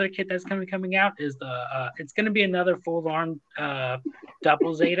 another kit that's going to be coming out is it's going to be another full-on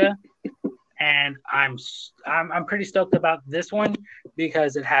double Zeta, and I'm pretty stoked about this one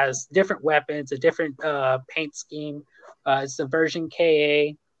because it has different weapons, a different paint scheme. It's the version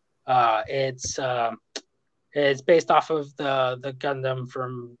KA. It's based off of the Gundam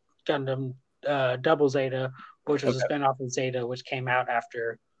from Gundam Double Zeta, which was a spinoff of Zeta, which came out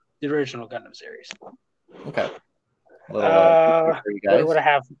after the original Gundam series. Okay. What do I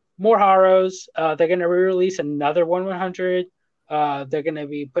have? More Haros. They're going to re-release another 1/100. They're going to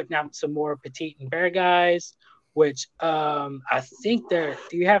be putting out some more Petite and Bear guys, which I think they're.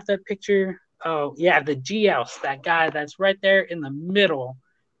 Do you have that picture? Oh, yeah, the G-Ouse, that guy that's right there in the middle,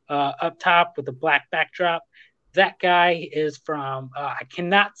 up top with the black backdrop. That guy is from. I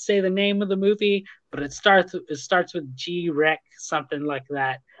cannot say the name of the movie, but it starts with G-Rec, something like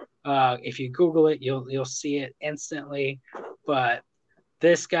that. If you Google it, you'll see it instantly. But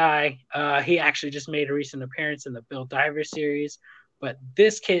this guy, he actually just made a recent appearance in the Build Diver series. But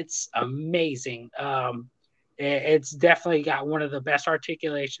this kit's amazing. It's definitely got one of the best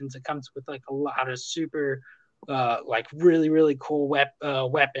articulations. It comes with like a lot of super, like really really cool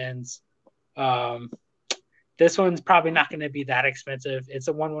weapons. This one's probably not going to be that expensive. It's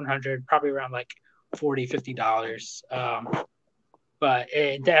a 1/100, probably around like $40-$50. But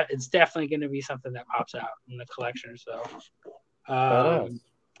it's definitely going to be something that pops out in the collection. So,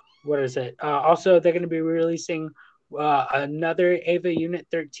 what is it? Also, they're going to be releasing another Ava Unit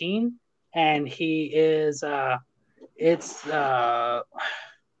 13, and he is fuck.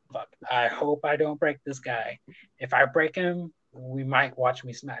 I hope I don't break this guy. If I break him, we might watch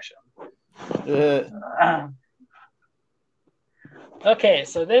me smash him. Okay,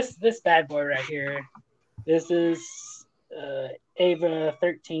 so this bad boy right here, this is Ava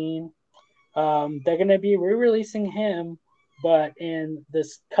 13. They're gonna be re-releasing him, but in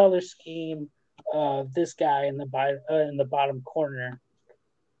this color scheme of this guy in the bottom corner.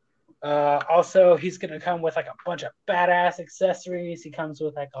 Also, he's gonna come with like a bunch of badass accessories. He comes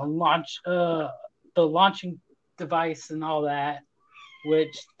with like a the launching device and all that,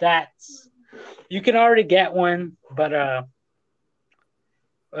 which you can already get one, but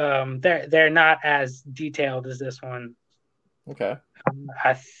they're not as detailed as this one. Okay.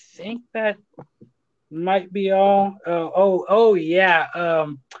 I think that might be all. Oh yeah.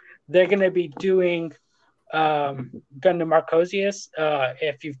 They're gonna be doing Gundam Marcosius.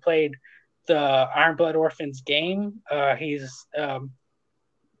 If you've played the Iron Blood Orphans game, he's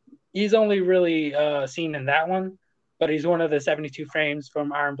only really seen in that one, but he's one of the 72 frames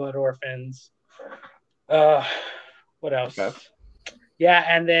from Iron Blood Orphans. What else? Okay. Yeah,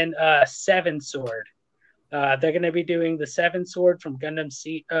 and then Seven Sword. They're going to be doing the Seven Sword from Gundam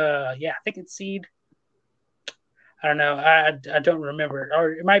Seed. I think it's Seed. I don't know. I don't remember,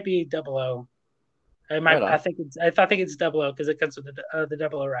 or it might be 00. It might. I think it's 00 because it comes with the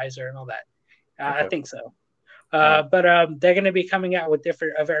 00 riser and all that. Okay. I think so. But they're going to be coming out with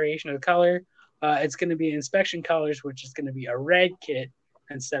a variation of the color. It's going to be inspection colors, which is going to be a red kit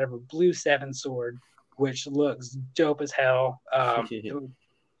instead of a blue Seven Sword, which looks dope as hell.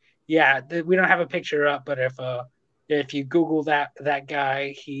 Yeah, we don't have a picture up, but if you Google that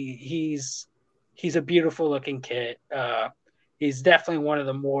guy, he's a beautiful looking kit. He's definitely one of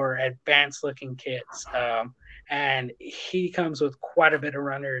the more advanced looking kits, and he comes with quite a bit of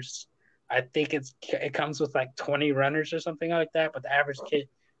runners. I think it comes with like 20 runners or something like that, but the average kit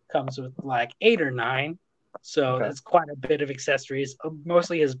comes with like 8 or 9. So That's quite a bit of accessories.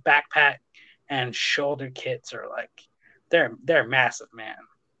 Mostly his backpack and shoulder kits are like they're massive, man.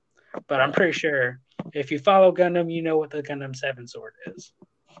 But I'm pretty sure if you follow Gundam, you know what the Gundam 7 Sword is.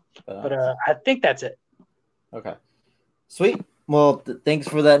 But I think that's it. Okay. Sweet. Well, thanks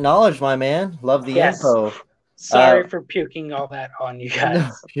for that knowledge, my man. Love the info. Sorry for puking all that on you guys.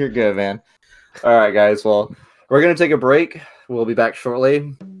 No, you're good, man. All right, guys. Well, we're going to take a break. We'll be back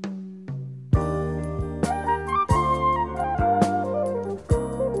shortly.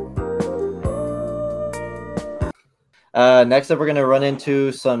 Next up, we're going to run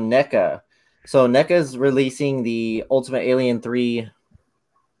into some NECA. So NECA is releasing the Ultimate Alien 3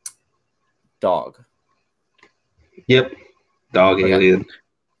 dog. Yep. Dog alien.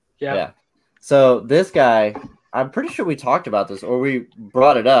 Yep. Yeah. So this guy, I'm pretty sure we talked about this, or we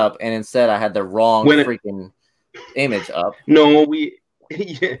brought it up, and instead I had the wrong freaking image up. No, you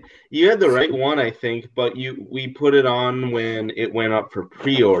had the right one, I think, but we put it on when it went up for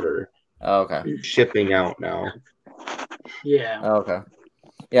pre-order. Oh, okay. Shipping out now. Yeah. Oh, okay.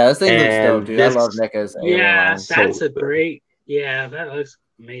 Yeah, this thing looks dope, dude. I love NECA's alien line. That's great. Yeah, that looks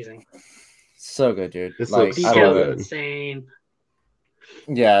amazing. So good, dude. This looks insane.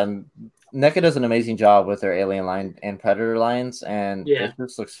 Yeah, and NECA does an amazing job with their alien line and predator lines, and it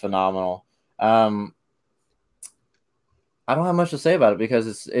just looks phenomenal. I don't have much to say about it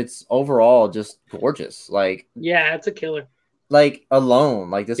because it's overall just gorgeous. Like, yeah, it's a killer. Like alone,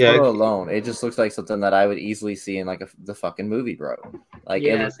 like this photo alone, it just looks like something that I would easily see in like the fucking movie, bro. Like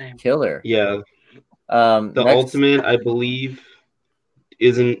it looks killer. Yeah. The Ultimate, I believe,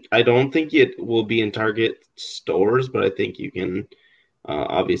 isn't. I don't think it will be in Target stores, but I think you can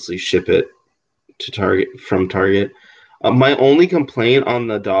obviously ship it to Target from Target. My only complaint on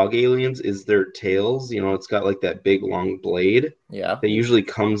the dog aliens is their tails. You know, it's got like that big long blade. Yeah. That usually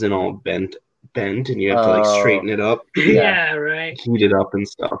comes in all bent, and you have to like straighten it up. Yeah, right. Heat it up and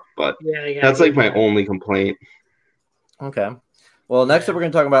stuff. But that's like my only complaint. Okay. Well, next up we're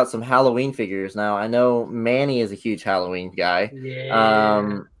going to talk about some Halloween figures. Now, I know Manny is a huge Halloween guy.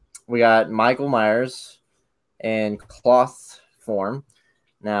 Yeah. We got Michael Myers in cloth form.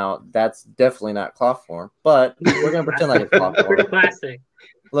 Now, that's definitely not cloth form, but we're going to pretend like it's cloth form. Pretty plastic.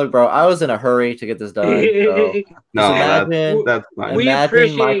 Look, bro, I was in a hurry to get this done. So no, that's fine. We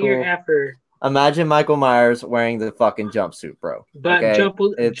appreciate your effort. Imagine Michael Myers wearing the fucking jumpsuit, bro. But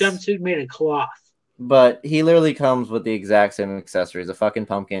jumpsuit made of cloth. But he literally comes with the exact same accessories, a fucking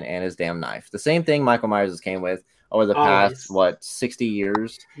pumpkin and his damn knife. The same thing Michael Myers has came with over the past, 60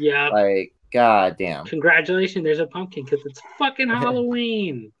 years? Yeah. Like, god damn. Congratulations, there's a pumpkin because it's fucking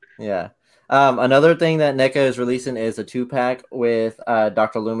Halloween. Yeah. Another thing that NECA is releasing is a 2-pack with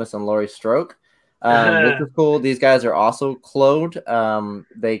Dr. Loomis and Laurie Strode. This is cool. These guys are also clothed.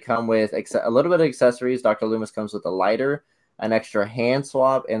 They come with a little bit of accessories. Dr. Loomis comes with a lighter, an extra hand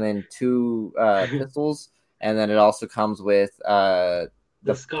swab, and then 2 pistols. And then it also comes with the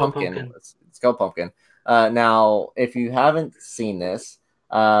skull pumpkin. Now, if you haven't seen this,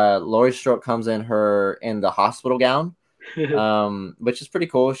 Laurie Strode comes in the hospital gown. Which is pretty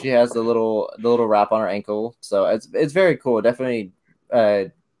cool. She has the little wrap on her ankle, so it's very cool. Definitely,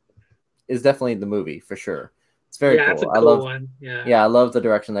 is definitely the movie for sure. It's very cool. It's a cool one. I love the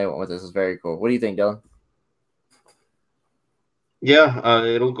direction they went with this. It's very cool. What do you think, Dylan? Yeah,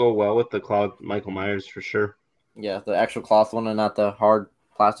 it'll go well with the cloth Michael Myers for sure. Yeah, the actual cloth one and not the hard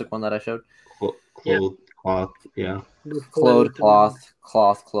plastic one that I showed. Cloth, yeah. Cloth.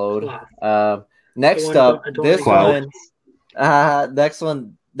 Next up, this one. Next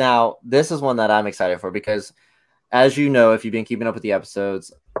one. Now, this is one that I'm excited for because, as you know, if you've been keeping up with the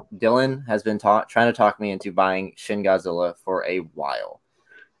episodes, Dylan has been trying to talk me into buying Shin Godzilla for a while.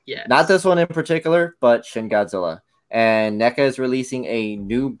 Yeah. Not this one in particular, but Shin Godzilla. And NECA is releasing a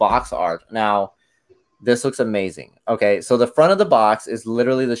new box art. Now, this looks amazing. Okay, so the front of the box is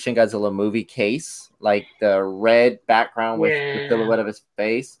literally the Shin Godzilla movie case, like the red background with the silhouette of his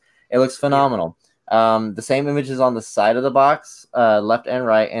face. It looks phenomenal. The same images on the side of the box, left and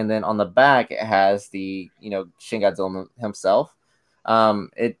right, and then on the back it has the Shin Godzilla himself.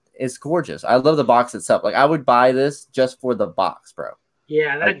 It is gorgeous. I love the box itself. Like I would buy this just for the box, bro.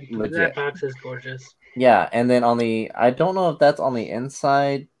 Yeah, that box is gorgeous. Yeah, and then I don't know if that's on the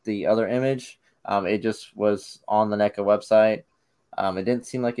inside, the other image. It just was on the NECA website. It didn't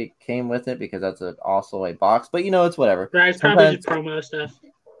seem like it came with it because that's also a box, but it's whatever. Right, it's probably just promo stuff.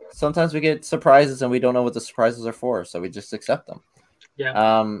 Sometimes we get surprises and we don't know what the surprises are for, so we just accept them.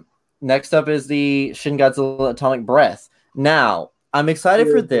 Yeah. Next up is the Shin Godzilla Atomic Breath. Now, I'm excited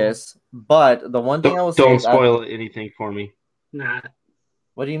for this, but the one thing I will say don't spoil anything for me. Nah.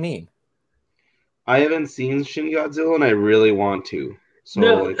 What do you mean? I haven't seen Shin Godzilla and I really want to.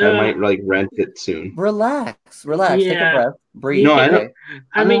 So I might rent it soon. Relax. Yeah. Take a breath. Breathe. No, I know.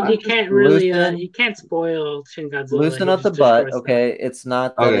 I mean, you can't really. You can't spoil Shin Godzilla. Loosen up the butt, okay? It's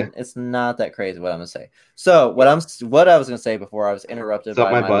not. It's not that crazy. What I'm gonna say. So what I was gonna say before I was interrupted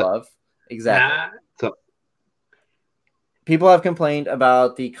by my love. Exactly. People have complained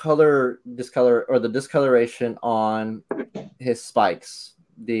about the discoloration on his spikes.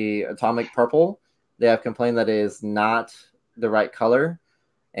 The atomic purple. They have complained that it is not the right color,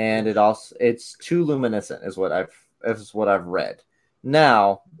 and it's too luminescent is what I've read.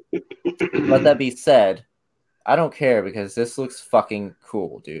 Now, let that be said, I don't care because this looks fucking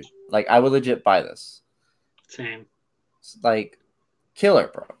cool, dude. Like I would legit buy this. Same. Like killer,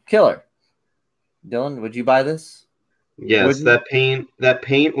 bro. Killer. Dylan, would you buy this? Yes, that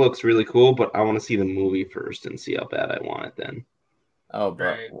paint looks really cool, but I want to see the movie first and see how bad I want it then. Oh,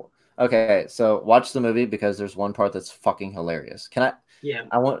 bro. Right. Okay, so watch the movie because there's one part that's fucking hilarious. Can I? Yeah.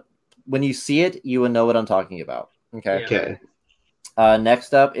 I want when you see it, you will know what I'm talking about. Okay. Yeah. Okay.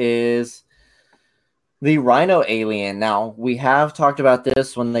 Next up is the Rhino Alien. Now we have talked about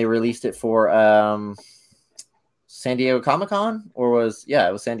this when they released it for San Diego Comic-Con, or it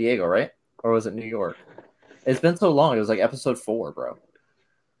was San Diego, right? Or was it New York? It's been so long. It was like episode 4, bro.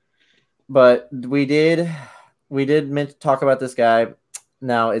 But we did talk about this guy.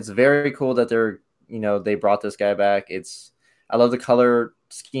 Now it's very cool that they brought this guy back. I love the color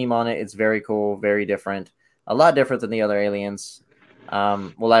scheme on it. It's very cool, very different, a lot different than the other aliens.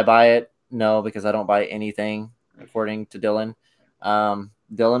 Will I buy it? No, because I don't buy anything, according to Dylan.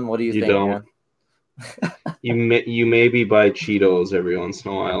 Dylan, what do you think? Don't. Man? you maybe buy Cheetos every once in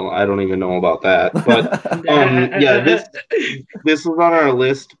a while. I don't even know about that, but this was on our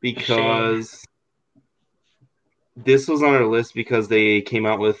list because. This was on our list because they came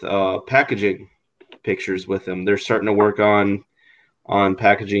out with packaging pictures with them. They're starting to work on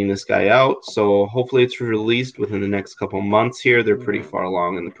packaging this guy out. So hopefully it's released within the next couple months here. They're pretty far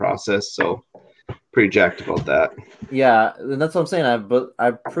along in the process. So pretty jacked about that. Yeah, and that's what I'm saying.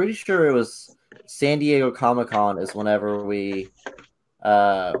 I'm pretty sure it was San Diego Comic-Con is whenever we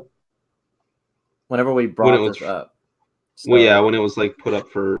brought this up. So, well, yeah, when it was like put up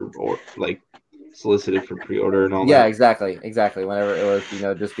solicited for pre-order and all that. Yeah, exactly. Whenever it was,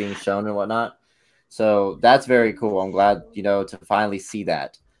 just being shown and whatnot. So that's very cool. I'm glad, to finally see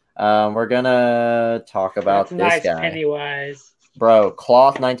that. We're gonna talk about That's nice, this guy. Pennywise. Bro,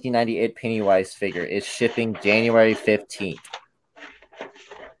 cloth 1998 Pennywise figure is shipping January 15th.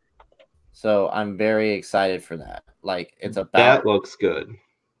 So I'm very excited for that. Like, it's about... That looks good.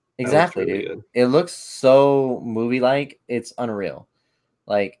 Exactly, really, dude. Good. It looks so movie-like. It's unreal.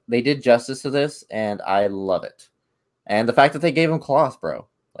 Like, they did justice to this, and I love it. And the fact that they gave him cloth, bro.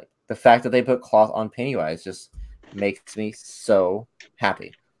 Like, the fact that they put cloth on Pennywise just makes me so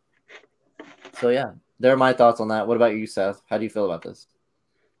happy. So, yeah. There are my thoughts on that. What about you, Seth? How do you feel about this?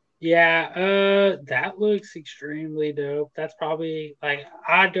 Yeah, that looks extremely dope. That's probably, like,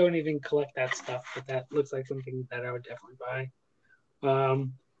 I don't even collect that stuff, but that looks like something that I would definitely buy.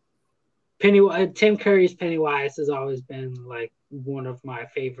 Tim Curry's Pennywise has always been like one of my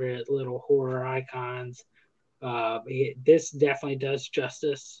favorite little horror icons. This definitely does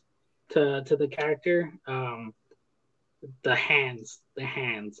justice to the character. The hands.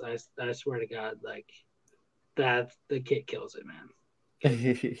 I swear to God, like that the kid kills it, man.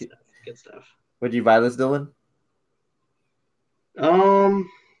 Good stuff. Would you buy this, Dylan? I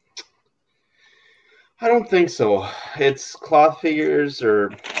don't think so. It's cloth figures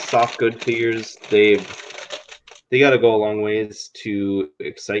or soft good figures. They got to go a long ways to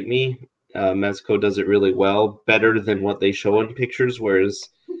excite me. Mezco does it really well, better than what they show in pictures. Whereas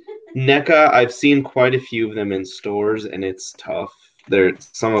NECA, I've seen quite a few of them in stores, and it's tough.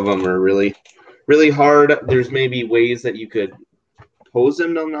 Some of them are really, really hard. There's maybe ways that you could pose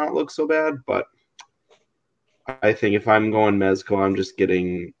them to not look so bad, but I think if I'm going Mezco, I'm just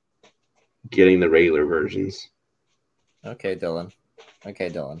getting the regular versions. Okay, Dylan.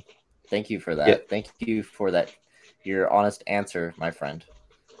 Thank you for that. Yep. Thank you for that. Your honest answer, my friend.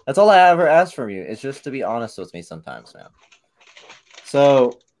 That's all I ever ask from you. It's just to be honest with me sometimes, man.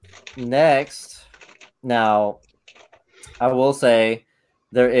 So next, now I will say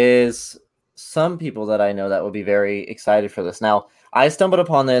there is some people that I know that will be very excited for this. Now, I stumbled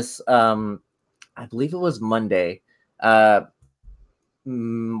upon this, I believe it was Monday.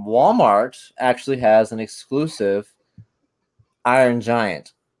 Walmart actually has an exclusive Iron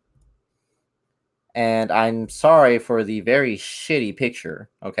Giant. And I'm sorry for the very shitty picture.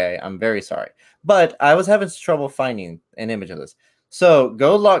 Okay, I'm very sorry. But I was having trouble finding an image of this. So,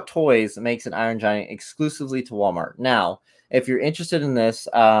 Goldlock Toys makes an Iron Giant exclusively to Walmart. Now, if you're interested in this,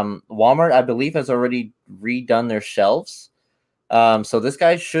 Walmart, I believe, has already redone their shelves. So this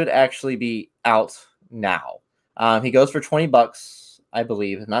guy should actually be out now. He goes for $20, I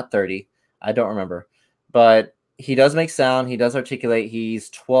believe, not 30. I don't remember. But he does make sound. He does articulate. He's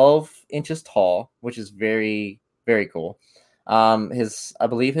 12 inches tall, which is very, very cool. I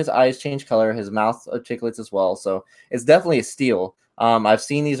believe his eyes change color. His mouth articulates as well. So it's definitely a steal. I've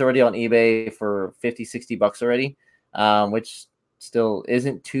seen these already on eBay for $50-$60 already, which still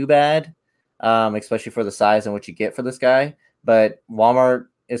isn't too bad, especially for the size and what you get for this guy. But Walmart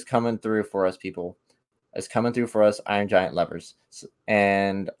is coming through for us, people. It's coming through for us, Iron Giant lovers.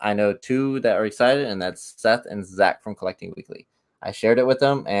 And I know two that are excited, and that's Seth and Zach from Collecting Weekly. I shared it with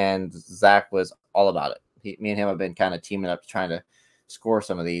them, and Zach was all about it. Me and him have been kind of teaming up trying to score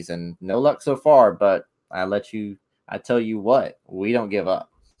some of these, and no luck so far, but I tell you what, we don't give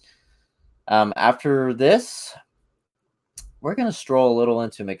up. After this, we're going to stroll a little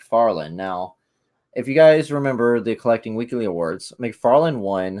into McFarlane. Now, if you guys remember the Collecting Weekly Awards, McFarlane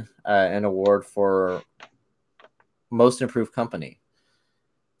won an award for Most Improved Company.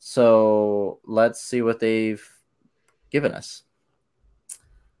 So let's see what they've given us.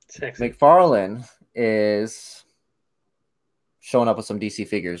 Sexy. McFarlane is showing up with some DC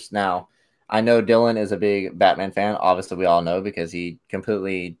figures. Now, I know Dylan is a big Batman fan. Obviously, we all know because he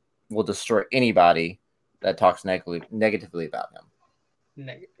completely will destroy anybody that talks negatively about him.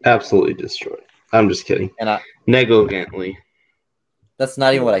 Absolutely destroy. I'm just kidding. And negligently. That's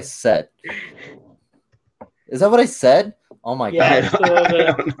not even what I said. Is that what I said? Oh my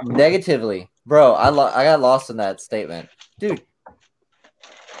god. Negatively. Bro, I got lost in that statement. Dude.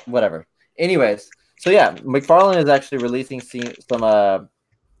 Whatever. Anyways, so yeah, McFarlane is actually releasing some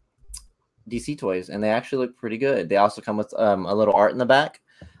DC toys, and they actually look pretty good. They also come with a little art in the back.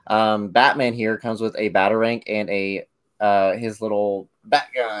 Batman here comes with a Batarang and his little bat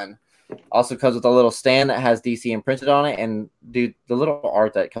gun. Also comes with a little stand that has DC imprinted on it, and dude, the little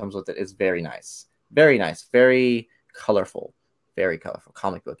art that comes with it is very nice. Very nice. Very colorful. Very colorful.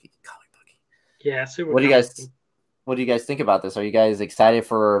 Comic booky. Yeah, super. What do you guys think about this? Are you guys excited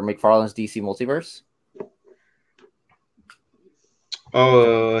for McFarlane's DC Multiverse?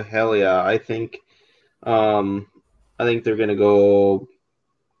 Oh, hell yeah. I think they're gonna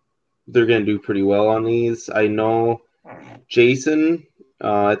do pretty well on these. I know Jason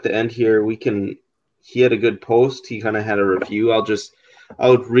at the end here, he had a good post. He kind of had a review.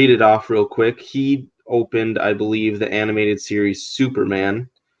 I'll read it off real quick. He opened, I believe, the animated series Superman.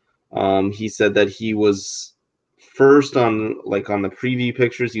 He said that he was first on the preview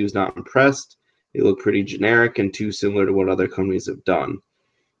pictures. He was not impressed. They look pretty generic and too similar to what other companies have done.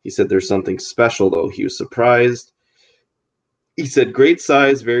 He said there's something special, though. He was surprised. He said great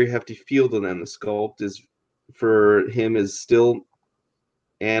size, very hefty feel to them. The sculpt for him is still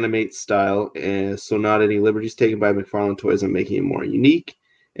animate style, so not any liberties taken by McFarlane Toys on making it more unique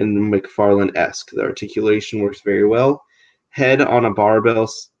and McFarlane-esque. The articulation works very well. Head on a barbell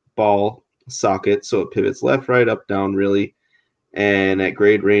ball socket, so it pivots left, right, up, down, really, and at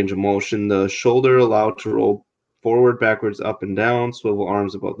great range of motion. The shoulder allowed to roll forward, backwards, up, and down, swivel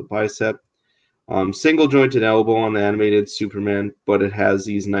arms above the bicep. Single jointed elbow on the animated Superman, but it has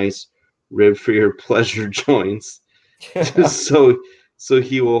these nice rib for your pleasure joints. So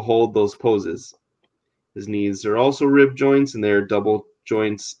he will hold those poses. His knees are also rib joints, and they're double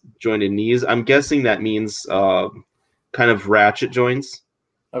jointed knees. I'm guessing that means kind of ratchet joints.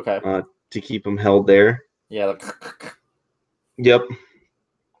 Okay. To keep them held there. Yeah. Yep.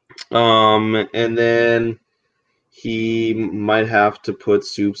 And then he might have to put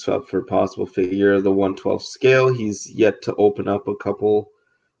Soups up for possible figure of the 1/12 scale. He's yet to open up a couple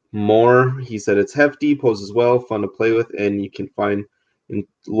more. He said it's hefty, poses well, fun to play with, and you can find in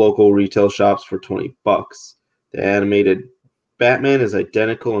local retail shops for $20. The animated Batman is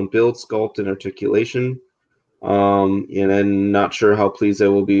identical in build, sculpt, and articulation. And I'm not sure how pleased I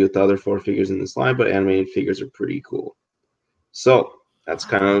will be with the other 4 figures in this line, but animated figures are pretty cool. So that's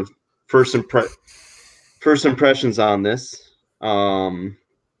kind of first impressions on this. But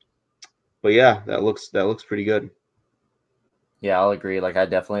yeah, that looks pretty good. Yeah, I'll agree. Like, I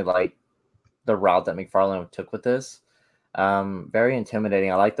definitely like the route that McFarlane took with this. Very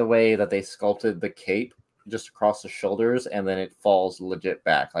intimidating. I like the way that they sculpted the cape just across the shoulders, and then it falls legit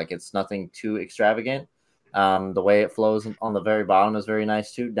back. Like, it's nothing too extravagant. The way it flows on the very bottom is very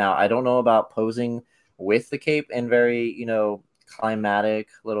nice too. Now, I don't know about posing with the cape in very, climatic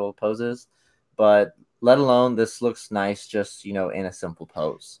little poses, but let alone this looks nice just, in a simple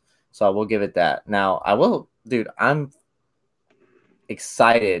pose. So I will give it that. Now, I'm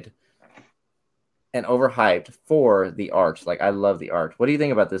excited and overhyped for the art. Like, I love the art. What do you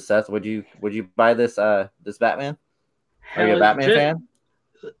think about this, Seth? Would you buy this Batman? Are you a Batman fan?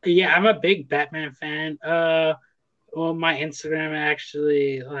 Yeah, I'm a big Batman fan. On my Instagram,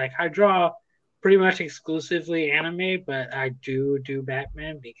 actually, I draw pretty much exclusively anime, but I do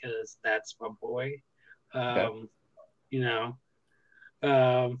Batman because that's my boy. Okay.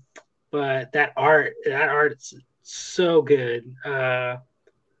 But that art's so good.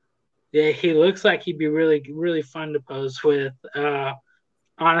 Yeah, he looks like he'd be really, really fun to pose with.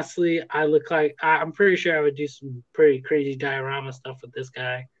 Honestly, I'm pretty sure I would do some pretty crazy diorama stuff with this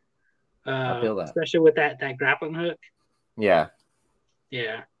guy. I feel that, especially with that grappling hook. Yeah,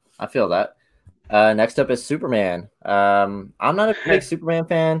 I feel that. Next up is Superman. I'm not a big Superman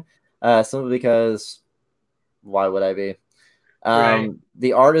fan, simply because why would I be? Right.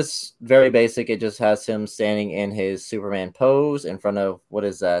 The art is very basic. It just has him standing in his Superman pose in front of, what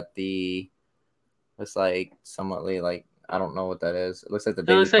is that? Looks like somewhatly like, I don't know what that is. It looks like the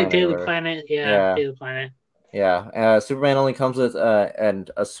Daily Planet. Daily Planet. Yeah. Daily Planet. Yeah. Superman only comes with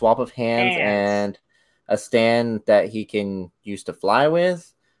and a swap of hands and a stand that he can use to fly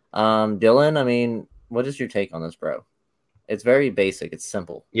with. Dylan, I mean, what is your take on this, bro? It's very basic. It's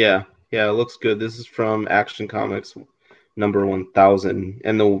simple. Yeah, it looks good. This is from Action Comics number 1000,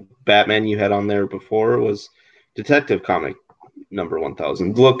 and the Batman you had on there before was Detective Comic number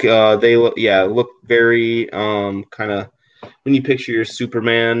 1000. Look, they look very kind of, when you picture your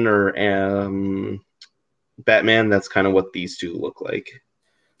Superman or Batman, that's kind of what these two look like.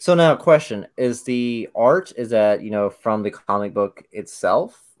 So now, question: is the art, is that from the comic book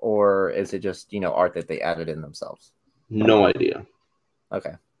itself, or is it just art that they added in themselves? No idea.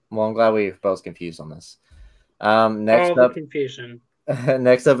 Okay, well, I'm glad we're both confused on this. Next up, confusion.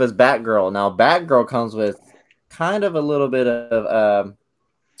 Next up is Batgirl. Now, Batgirl comes with kind of a little bit of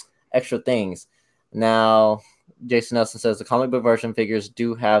extra things. Now, Jason Nelson says the comic book version figures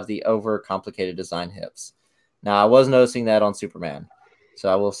do have the over-complicated design hips. Now, I was noticing that on Superman,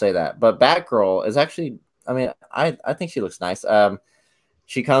 so I will say that. But Batgirl is actually, I think she looks nice.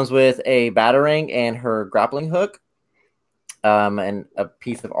 She comes with a batarang and her grappling hook, and a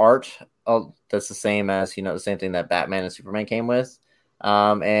piece of art. That's the same as, the same thing that Batman and Superman came with.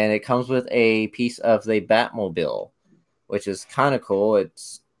 And it comes with a piece of the Batmobile, which is kind of cool. It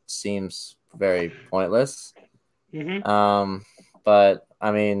seems very pointless. Mm-hmm. But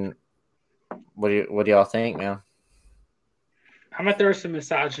I mean, what do y'all think, man? I'm gonna throw some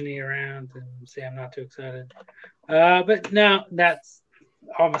misogyny around and say I'm not too excited. But no, that's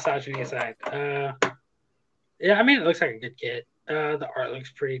all misogyny aside. Yeah, I mean it looks like a good kit. The art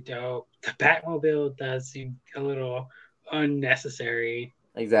looks pretty dope. The Batmobile does seem a little unnecessary.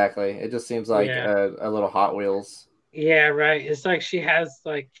 Exactly. It just seems like a little Hot Wheels. Yeah, right. It's like she has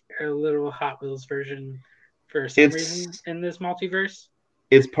like her little Hot Wheels version for some reason in this multiverse.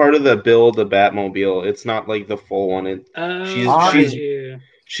 It's part of the build the Batmobile. It's not like the full one.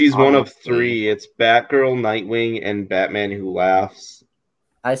 She's one of three. It's Batgirl, Nightwing, and Batman Who Laughs.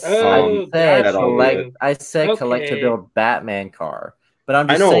 I said collect to build Batman car, but I'm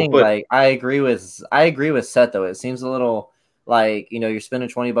just saying, like, I agree with Seth though. It seems a little like, you know, you're spending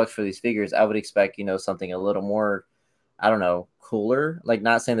 $20 for these figures. I would expect, you know, something a little more, I don't know, cooler. Like,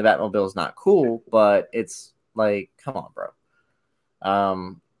 not saying the Batmobile is not cool, but it's like, come on, bro.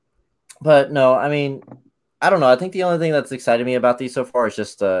 But no, I mean, I don't know. I think the only thing that's excited me about these so far is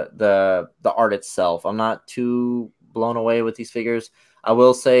just the art itself. I'm not too blown away with these figures. I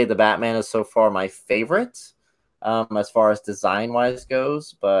will say the Batman is so far my favorite, as far as design wise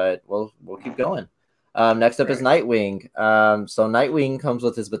goes. But we'll keep going. Next up is Nightwing. So Nightwing comes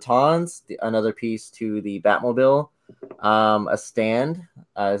with his batons, another piece to the Batmobile, a stand,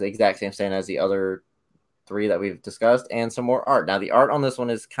 the exact same stand as the other three that we've discussed, and some more art. Now the art on this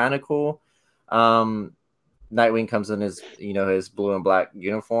one is kind of cool. Nightwing comes in his, you know, his blue and black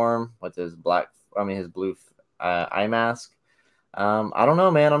uniform with his his blue eye mask. I don't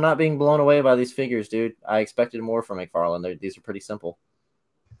know, man. I'm not being blown away by these figures, dude. I expected more from McFarlane. These are pretty simple.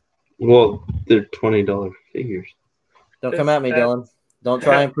 Well, they're $20 figures. Don't come at me, Dylan. Don't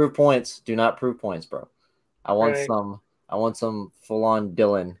try and prove points. Do not prove points, bro. I want some full on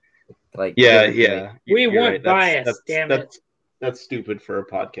Dylan. Like, yeah. We want bias. Damn it. That's stupid for a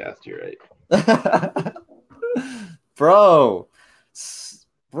podcast. You're right. Bro,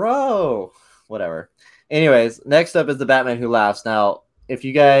 whatever. Anyways, next up is the Batman Who Laughs. Now, if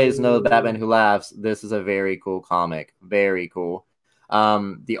you guys know the Batman Who Laughs, this is a very cool comic. Very cool.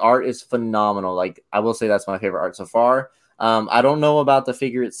 The art is phenomenal. Like, I will say that's my favorite art so far. I don't know about the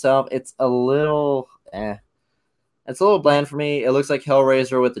figure itself. It's a little It's a little bland for me. It looks like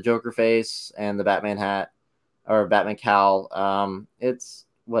Hellraiser with the Joker face and the Batman hat or Batman cowl. It's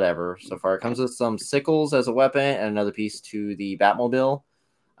whatever so far. It comes with some sickles as a weapon and another piece to the Batmobile.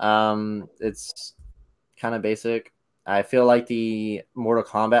 It's kind of basic. I feel like the Mortal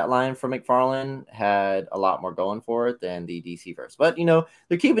Kombat line from McFarlane had a lot more going for it than the DC verse. But, you know,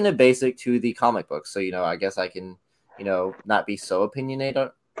 they're keeping it basic to the comic book. So, you know, I guess I can, you know, not be so opinionated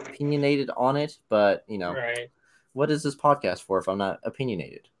on it. But, you know, what is this podcast for if I'm not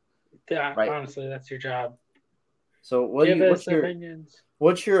opinionated? Yeah, right? Honestly, that's your job. So what's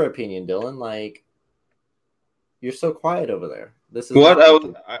your opinion, Dylan? Like, you're so quiet over there. This is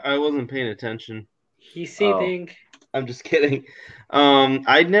I wasn't paying attention. He's seething. I'm just kidding.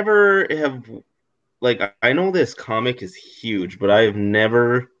 I never have, like, I know this comic is huge, but I've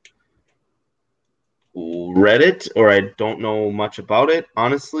never read it, or I don't know much about it.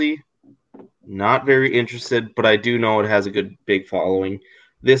 Honestly, not very interested, but I do know it has a good big following.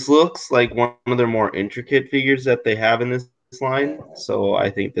 This looks like one of their more intricate figures that they have in this line, so I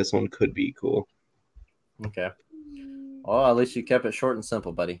think this one could be cool. Okay. Well, at least you kept it short and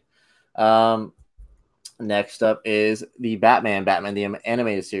simple, buddy. Next up is the Batman the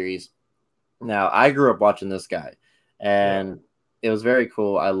animated series. Now, I grew up watching this guy, and it was very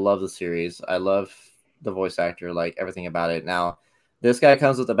cool. I love the series. I love the voice actor, like everything about it. Now, this guy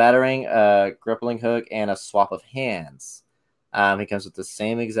comes with a batarang, a grappling hook, and a swap of hands. He comes with the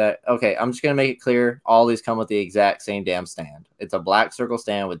same exact... Okay, I'm just going to make it clear. All these come with the exact same damn stand. It's a black circle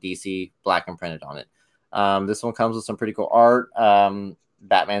stand with DC black imprinted on it. This one comes with some pretty cool art.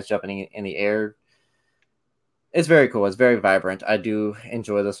 Batman's jumping in the air. It's very cool. It's very vibrant. I do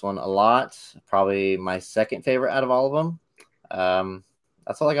enjoy this one a lot. Probably my second favorite out of all of them.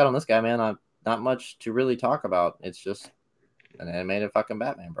 That's all I got on this guy, man. Not much to really talk about. It's just an animated fucking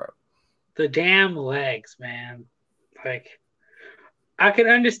Batman, bro. The damn legs, man. Like, I can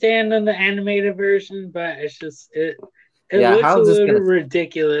understand on the animated version, but it's just it looks a little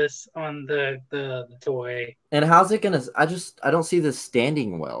ridiculous on the toy. And how's it gonna? I don't see this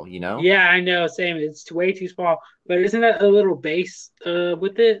standing well, you know. Yeah, I know. Same. It's way too small. But isn't that a little base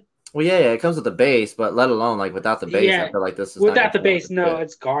with it? Well, yeah, it comes with the base, but let alone like without the base, I feel like this is without the base. No,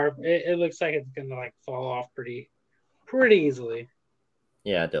 it's garb. It looks like it's gonna like fall off pretty easily.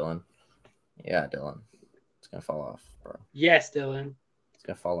 Yeah, Dylan. It's gonna fall off, bro. Yes, Dylan. It's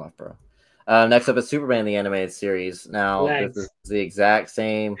gonna fall off, bro. Next up is Superman the Animated Series. Now Legs. This is the exact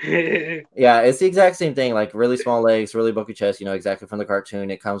same. Yeah, it's the exact same thing. Like really small legs, really bulky chest. You know exactly from the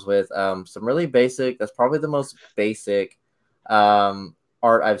cartoon. It comes with some really basic. That's probably the most basic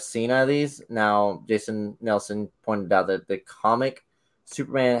art I've seen out of these. Now Jason Nelson pointed out that the comic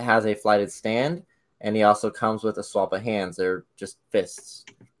Superman has a flighted stand, and he also comes with a swap of hands. They're just fists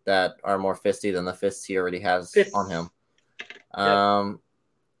that are more fisty than the fists he already has on him.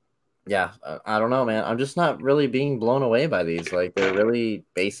 Yeah, I don't know, man. I'm just not really being blown away by these. Like, they're really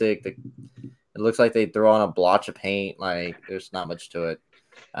basic. It looks like they throw on a blotch of paint. Like, there's not much to it.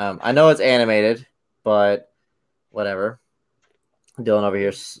 I know it's animated, but whatever. Dylan over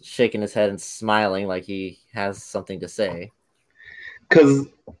here shaking his head and smiling like he has something to say. Because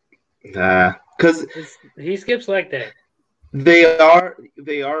he skips leg day. They are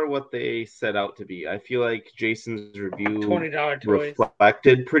what they set out to be. I feel like Jason's review $20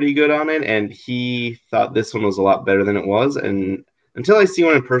 reflected pretty good on it, and he thought this one was a lot better than it was. And until I see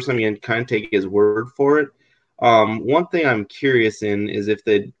one in person, I'm going to kind of take his word for it. One thing I'm curious in is if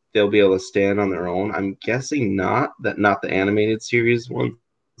they'll be able to stand on their own. I'm guessing not the animated series ones,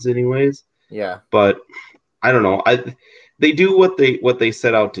 anyways. Yeah, but I don't know. They do what they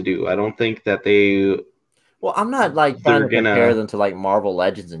set out to do. I don't think that they. Well, I'm not like trying to compare them to like Marvel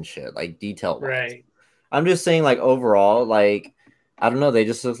Legends and shit, like detail wise. Right. I'm just saying, like, overall, like, I don't know, they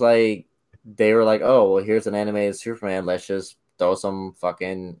just look like they were like, oh, well, here's an animated Superman. Let's just throw some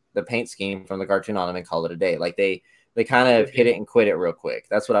fucking the paint scheme from the cartoon on him and call it a day. Like they kind of hit it and quit it real quick.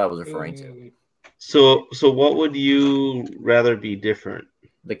 That's what I was referring to. So what would you rather be different?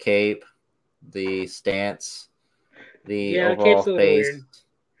 The cape, the stance, the overall face,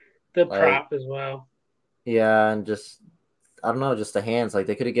 the prop as well. Yeah, and just I don't know, just the hands. Like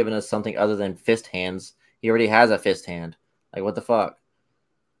they could have given us something other than fist hands. He already has a fist hand. Like what the fuck?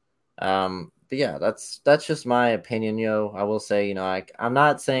 But yeah, that's just my opinion, I will say, I'm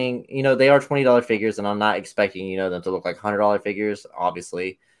not saying, they are $20 figures, and I'm not expecting, them to look like $100 figures.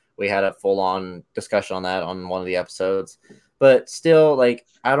 Obviously, we had a full on discussion on that on one of the episodes. But still, like,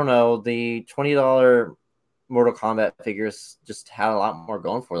 I don't know, the $20 Mortal Kombat figures just had a lot more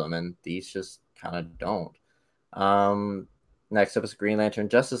going for them, and these just kind of don't. Next up is Green Lantern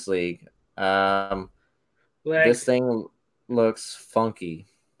Justice League. This thing looks funky.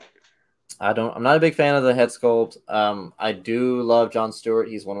 I'm not a big fan of the head sculpt. I do love John Stewart.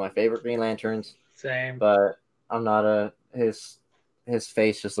 He's one of my favorite Green Lanterns. Same. But I'm not his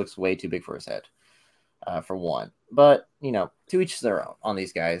face just looks way too big for his head, for one. But, to each their own on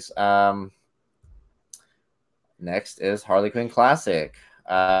these guys. Next is Harley Quinn Classic.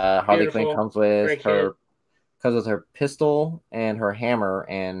 Harley Quinn comes with her pistol and her hammer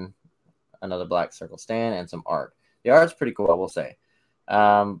and another black circle stand and some art. The art's pretty cool, I will say.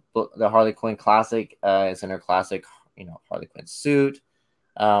 The Harley Quinn Classic is in her classic, Harley Quinn suit.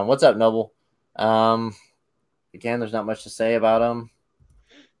 What's up, Noble? Again, there's not much to say about him.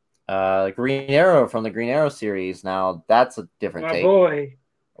 Green Arrow from the Green Arrow series. Now that's a different take. Boy.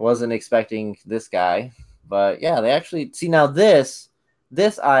 I wasn't expecting this guy, but yeah, they actually see now this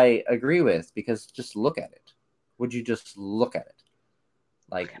I agree with, because just look at it. Would you just look at it?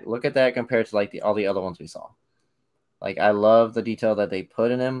 Like, look at that compared to all the other ones we saw. Like, I love the detail that they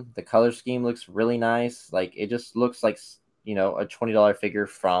put in him. The color scheme looks really nice. Like, it just looks like, a $20 figure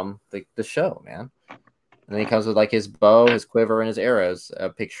from the show, man. And then he comes with, like, his bow, his quiver, and his arrows. A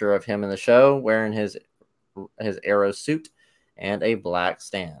picture of him in the show wearing his arrow suit and a black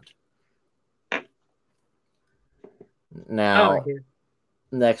stand. Now,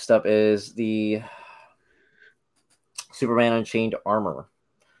 next up is the Superman Unchained Armor.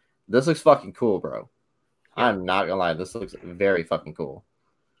 This looks fucking cool, bro. Yeah. I'm not gonna lie, this looks very fucking cool.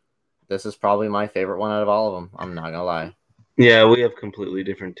 This is probably my favorite one out of all of them. I'm not gonna lie. Yeah, we have completely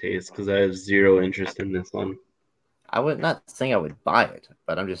different tastes, because I have zero interest in this one. I would not saying I would buy it,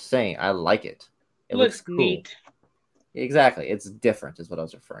 but I'm just saying I like it. It looks cool. Neat. Exactly, it's different, is what I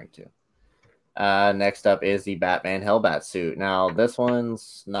was referring to. Next up is the Batman Hellbat suit. Now, this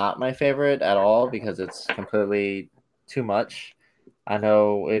one's not my favorite at all because it's completely too much. I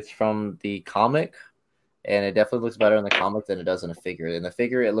know it's from the comic, and it definitely looks better in the comic than it does in a figure. In the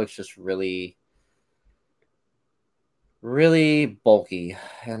figure, it looks just really, really bulky,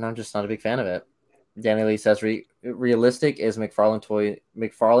 and I'm just not a big fan of it. Danny Lee says realistic is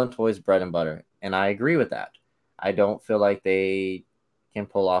McFarlane Toys bread and butter, and I agree with that. I don't feel like they can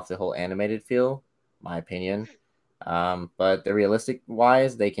pull off the whole animated feel, my opinion. But the realistic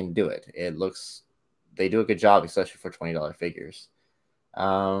wise, they can do it. They do a good job, especially for $20 figures.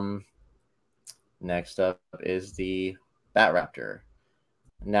 Next up is the Bat Raptor.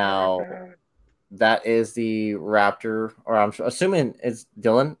 Now, that is the Raptor, or I'm assuming it's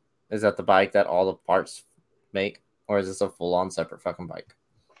Dylan. Is that the bike that all the parts make, or is this a full-on separate fucking bike?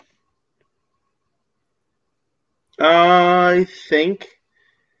 I think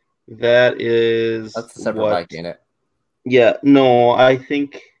that's a separate bike, ain't it? Yeah, no, I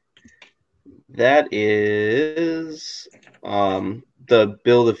think that is the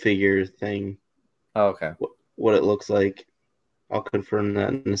Build-A-Figure thing. Oh, okay. What it looks like. I'll confirm that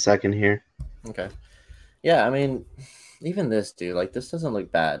in a second here. Okay. Yeah, I mean, even this, dude, like, this doesn't look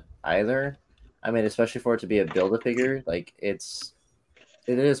bad either. I mean, especially for it to be a Build-A-Figure, like, it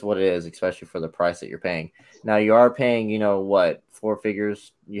is what it is, especially for the price that you're paying. Now, you are paying, 4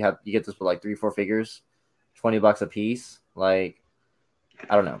 figures. You get this with like 3-4 figures, $20 a piece. Like,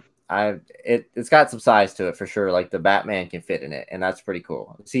 I don't know. It's got some size to it for sure. Like, the Batman can fit in it, and that's pretty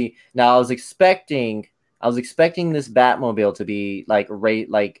cool. See, now I was expecting this Batmobile to be like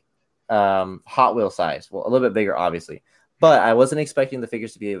Hot Wheel size. Well, a little bit bigger, obviously, but I wasn't expecting the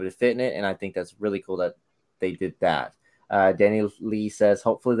figures to be able to fit in it, and I think that's really cool that they did that. Danny Lee says,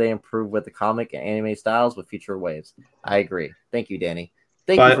 hopefully they improve with the comic and anime styles with future waves. I agree. Thank you, Danny.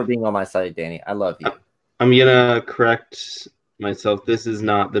 Thank you for being on my side, Danny. I love you. I'm going to correct myself. This is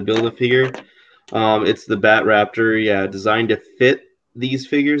not the Build-A-Figure. It's the Bat Raptor. Yeah, designed to fit these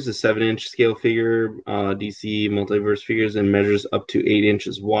figures, a 7-inch scale figure, DC Multiverse figures, and measures up to 8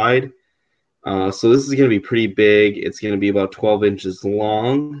 inches wide. So this is going to be pretty big. It's going to be about 12 inches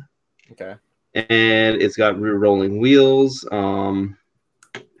long. Okay. And it's got rear rolling wheels. And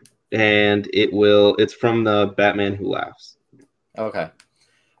it's from the Batman Who Laughs. Okay.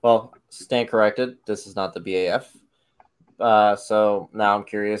 Well, stand corrected. This is not the BAF. So now I'm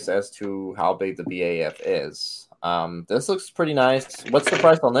curious as to how big the BAF is. This looks pretty nice. What's the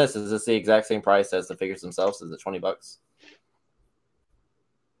price on this? Is this the exact same price as the figures themselves? Is it $20?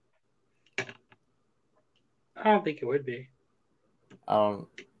 I don't think it would be.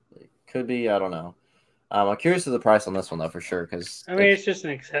 It could be. I don't know. I'm curious of the price on this one though, for sure. Because it's just an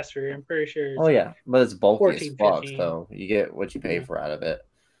accessory. I'm pretty sure. Oh yeah, but it's bulky as fuck, so you get what you pay for out of it.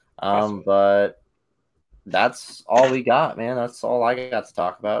 But that's all we got, man. That's all I got to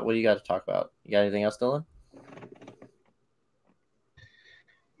talk about. What do you got to talk about? You got anything else, Dylan?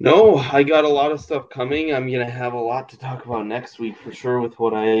 No, I got a lot of stuff coming. I'm gonna have a lot to talk about next week for sure with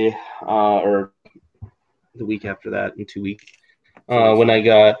what or the week after that in 2 weeks. When I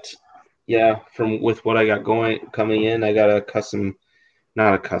got, with what I got coming in, I got a custom,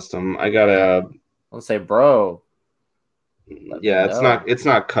 not a custom. I got a. Let's say, bro. Yeah, it's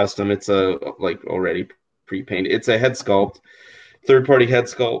not custom. It's a already pre-painted. It's a head sculpt, third-party head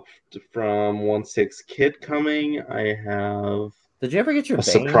sculpt from 1/6 Kit coming. I have. Did you ever get your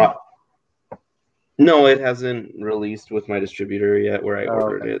surprise? No, it hasn't released with my distributor yet. Where I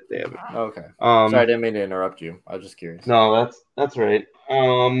ordered it, they haven't. Okay. Sorry, I didn't mean to interrupt you. I was just curious. No, that's right.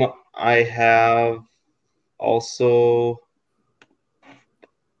 I have also.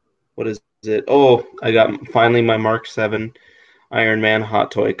 What is it? Oh, I got finally my Mark 7 Iron Man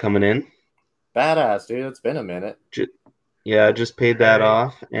hot toy coming in. Badass, dude. It's been a minute. Just paid that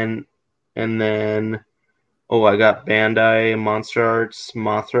off, and then I got Bandai Monster Arts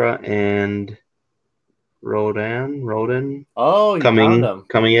Mothra and Rodan. Oh, you found them.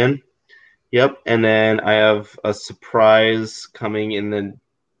 Coming in. Yep, and then I have a surprise coming in the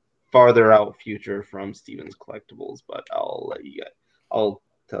farther out future from Stevens Collectibles, but I'll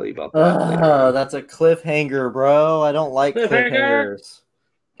tell you about that later. That's a cliffhanger, bro. I don't like cliffhangers.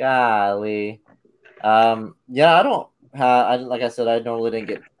 Golly. Yeah, I don't. Like I said, I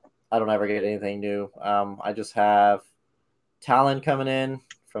don't ever get anything new. I just have Talon coming in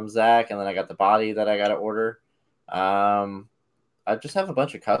from Zach, and then I got the body that I got to order. I just have a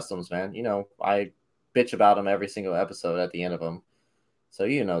bunch of customs, man. I bitch about them every single episode at the end of them, so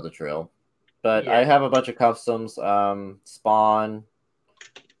you know the drill. But I have a bunch of customs. Spawn,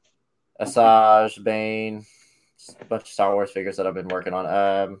 Asajj, Bane, a bunch of Star Wars figures that I've been working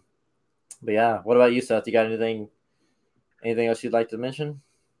on. But yeah, what about you, Seth? You got anything else you'd like to mention?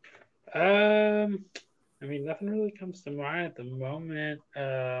 Nothing really comes to mind at the moment.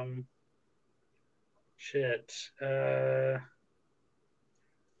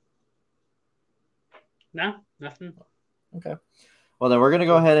 No, nothing. Okay. Well, then we're going to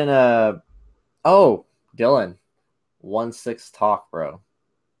go ahead and Dylan, 1/6 talk, bro.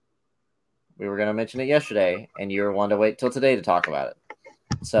 We were going to mention it yesterday, and you were wanting to wait till today to talk about it.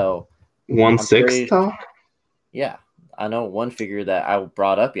 So 1/6 talk? Yeah. I know one figure that I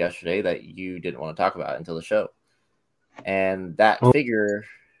brought up yesterday that you didn't want to talk about until the show. And that figure,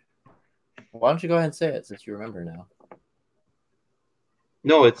 why don't you go ahead and say it since you remember now?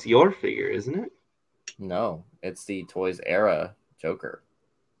 No, it's your figure, isn't it? No, it's the Toys Era Joker.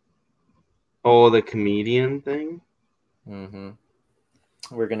 Oh, the comedian thing? Mm-hmm.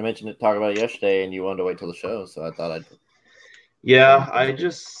 We were going to talk about it yesterday, and you wanted to wait till the show, so I thought I'd... Yeah, I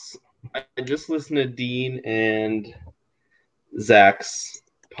just listened to Dean and Zach's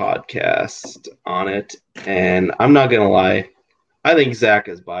podcast on it, and I'm not gonna lie, I think Zach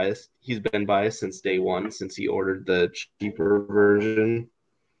is biased. He's been biased since day one, since he ordered the cheaper version,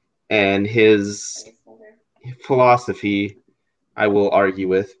 and his philosophy I will argue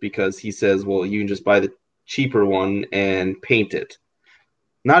with, because he says, well, you can just buy the cheaper one and paint it.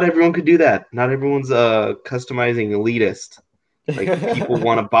 Not everyone could do that. Not everyone's customizing elitist. Like, people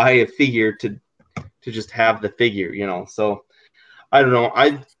want to buy a figure to just have the figure, you know. So I don't know.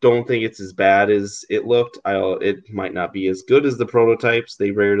 I don't think it's as bad as it looked. It might not be as good as the prototypes.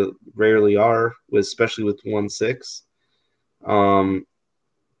 They rarely are, especially with 1/6.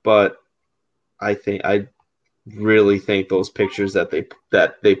 But I really think those pictures that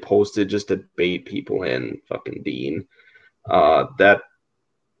they posted just to bait people in, fucking Dean. That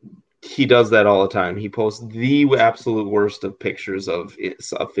he does that all the time. He posts the absolute worst of pictures of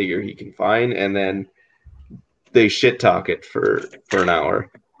a figure he can find, and then they shit talk it for an hour,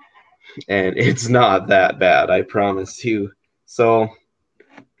 and it's not that bad, I promise you. So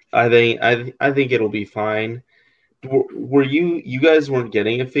I think it'll be fine. Were you guys weren't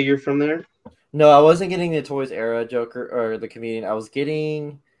getting a figure from there? No, I wasn't getting the Toys Era Joker or the comedian. I was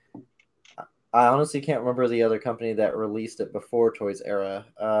getting... I honestly can't remember the other company that released it before Toys Era.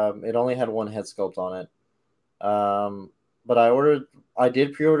 It only had one head sculpt on it. But I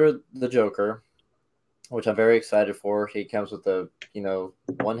did pre-order the Joker, which I'm very excited for. He comes with the,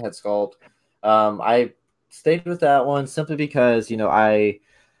 one head sculpt. I stayed with that one simply because, I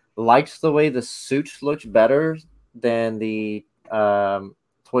liked the way the suit looked better than the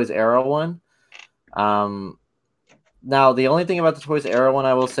Toys Era one. Now, the only thing about the Toys Era one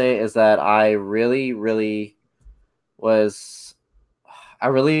I will say is that I really, really wish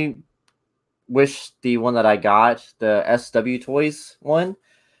the one that I got, the SW Toys one,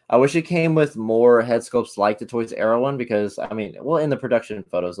 I wish it came with more head sculpts like the Toys Era one, because, in the production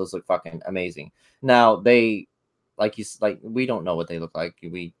photos, those look fucking amazing. Now, they, we don't know what they look like,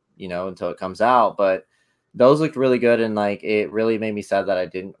 until it comes out, but those looked really good, and, it really made me sad that I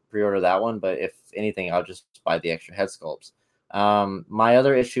didn't pre-order that one, but if anything, I'll just buy the extra head sculpts. My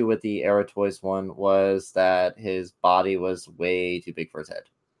other issue with the Era Toys one was that his body was way too big for his head.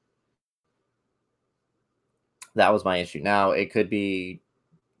 That was my issue. Now, it could be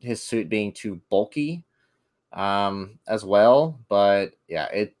his suit being too bulky as well, but yeah,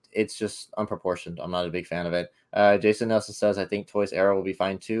 it's just unproportioned. I'm not a big fan of it. Jason Nelson says, I think Toys Era will be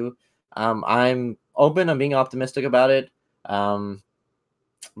fine too. I'm open. I'm being optimistic about it.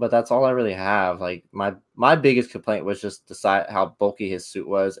 But that's all I really have. Like, my biggest complaint was just how bulky his suit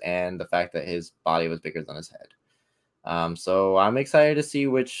was, and the fact that his body was bigger than his head. So I'm excited to see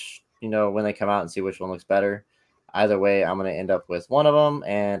which, when they come out, and see which one looks better. Either way, I'm going to end up with one of them,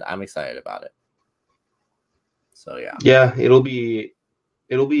 and I'm excited about it. So yeah. Yeah, it'll be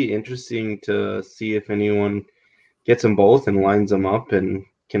interesting to see if anyone gets them both and lines them up and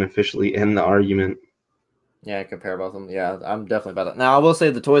can officially end the argument. Yeah, compare both of them. Yeah, I'm definitely about that. Now, I will say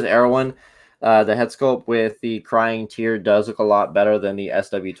the Toys Era one, the head sculpt with the crying tear does look a lot better than the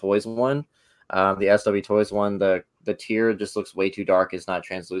SW Toys one. The SW Toys one, the tear just looks way too dark. It's not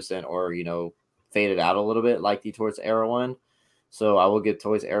translucent or, faded out a little bit like the Toys Era one. So I will give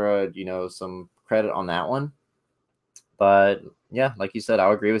Toys Era, some credit on that one. But yeah, like you said,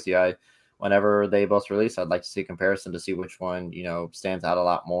 I'll agree with you. Whenever they both release, I'd like to see a comparison to see which one, stands out a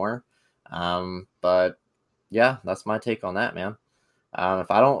lot more. But yeah, that's my take on that, man.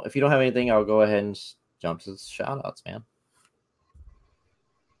 If you don't have anything, I'll go ahead and jump to the shout outs, man.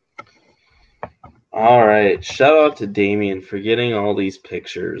 All right. Shout out to Damien for getting all these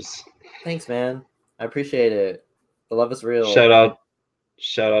pictures. Thanks, man. I appreciate it. The love is real. Shout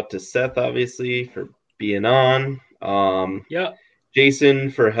out to Seth, obviously, for being on. Yeah. Jason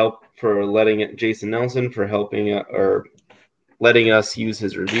Jason Nelson for helping or letting us use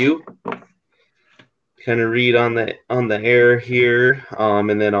his review. Kind of read on the air here,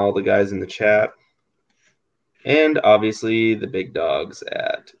 and then all the guys in the chat, and obviously the big dogs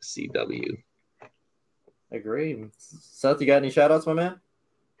at CW. Agreed. Seth, you got any shout outs, my man?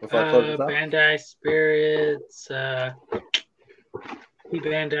 Before I close this out? Bandai Spirits,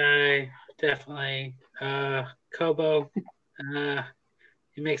 Bandai, definitely. Kobo,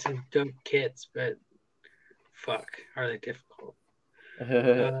 he makes some dope kits, but fuck, are they difficult?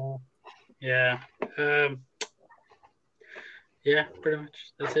 Yeah. Yeah, pretty much.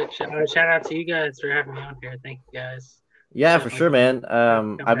 That's it. Shout out to you guys for having me on here. Thank you guys. Yeah, for sure, man.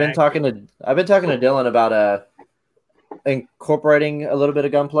 I've been talking to Dylan about incorporating a little bit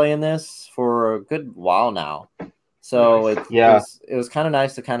of gunplay in this for a good while now. So Nice. it was kind of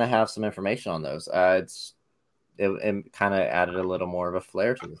nice to kind of have some information on those. It kind of added a little more of a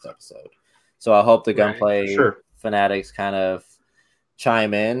flair to this episode. So I hope the gunplay fanatics kind of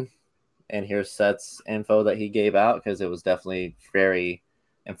chime in and hear Seth's info that he gave out, because it was definitely very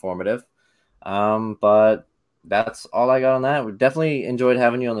informative. But that's all I got on that. We definitely enjoyed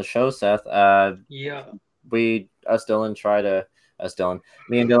having you on the show, Seth. Yeah. Me and Dylan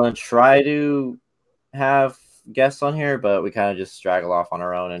try to have guests on here, but we kind of just straggle off on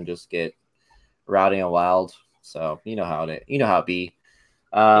our own and just get rowdy and wild. So you know how it be.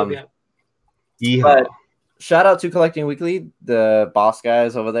 Yeah. But shout out to Collecting Weekly, the boss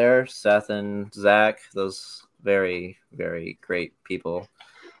guys over there, Seth and Zach, those very, very great people.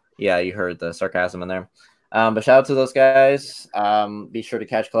 Yeah, you heard the sarcasm in there. But shout out to those guys. Be sure to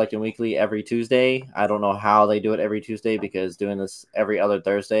catch Collecting Weekly every Tuesday. I don't know how they do it every Tuesday, because doing this every other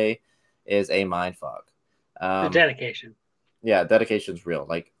Thursday is a mindfuck. The dedication. Yeah, dedication's real.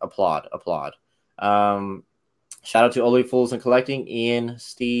 Like, applaud. Shout out to Only Fools and Collecting, Ian,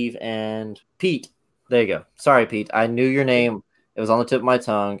 Steve, and Pete. There you go. Sorry, Pete. I knew your name. It was on the tip of my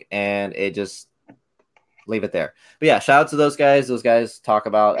tongue, and it just leave it there. But yeah, shout out to those guys. Those guys talk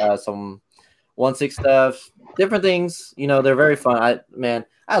about some 1/6 stuff, different things. You know, they're very fun.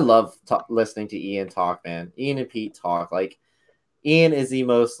 I love listening to Ian talk, man. Ian and Pete talk. Like, Ian is the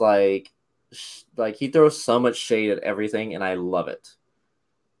most like he throws so much shade at everything, and I love it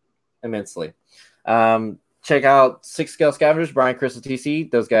immensely. Check out Six Scale Scavengers, Brian, Crystal, TC.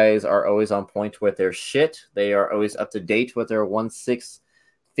 Those guys are always on point with their shit. They are always up to date with their 1/6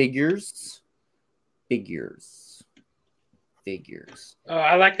 figures. Oh,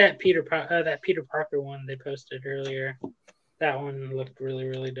 I like that Peter Parker one they posted earlier. That one looked really,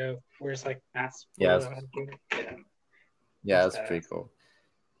 really dope. Where it's like mass. Yeah, that's pretty cool.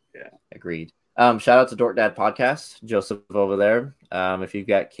 Yeah, agreed. Shout out to Dork Dad Podcast, Joseph over there. If you've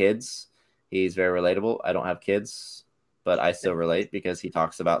got kids, he's very relatable. I don't have kids, but I still relate because he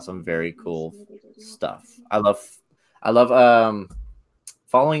talks about some very cool stuff. I love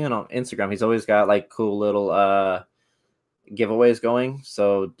following him on Instagram. He's always got like cool little giveaways going.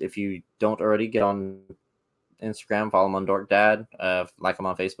 So if you don't already, get on Instagram, follow him on Dork Dad, like him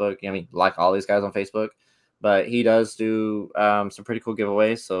on Facebook. I mean, like all these guys on Facebook. But he does do some pretty cool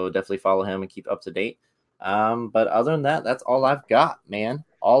giveaways, so definitely follow him and keep up to date. But other than that, that's all I've got, man.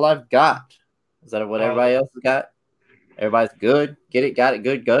 All I've got. Is that what everybody else has got? Everybody's good? Get it? Got it?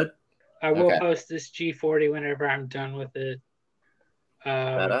 Good? I will post this G40 whenever I'm done with it.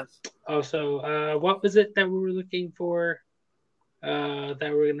 Also, what was it that we were looking for that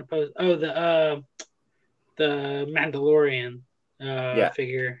we're going to post? Oh, the Mandalorian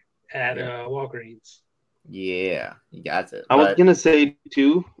figure at Walgreens. Yeah, you got it. I was gonna say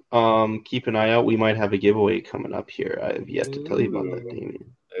too, keep an eye out. We might have a giveaway coming up here. I have yet to tell you about that,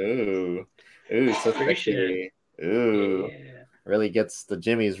 Damien. Ooh, so fishy. Ooh, really gets the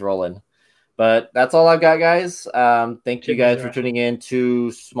jimmies rolling. But that's all I've got, guys. Thank you guys for tuning in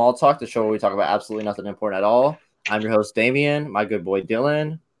to Small Talk, the show where we talk about absolutely nothing important at all. I'm your host, Damien. My good boy,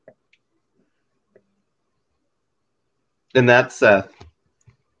 Dylan. And that's Seth.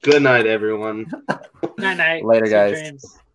 Good night, everyone. Night. Later, guys.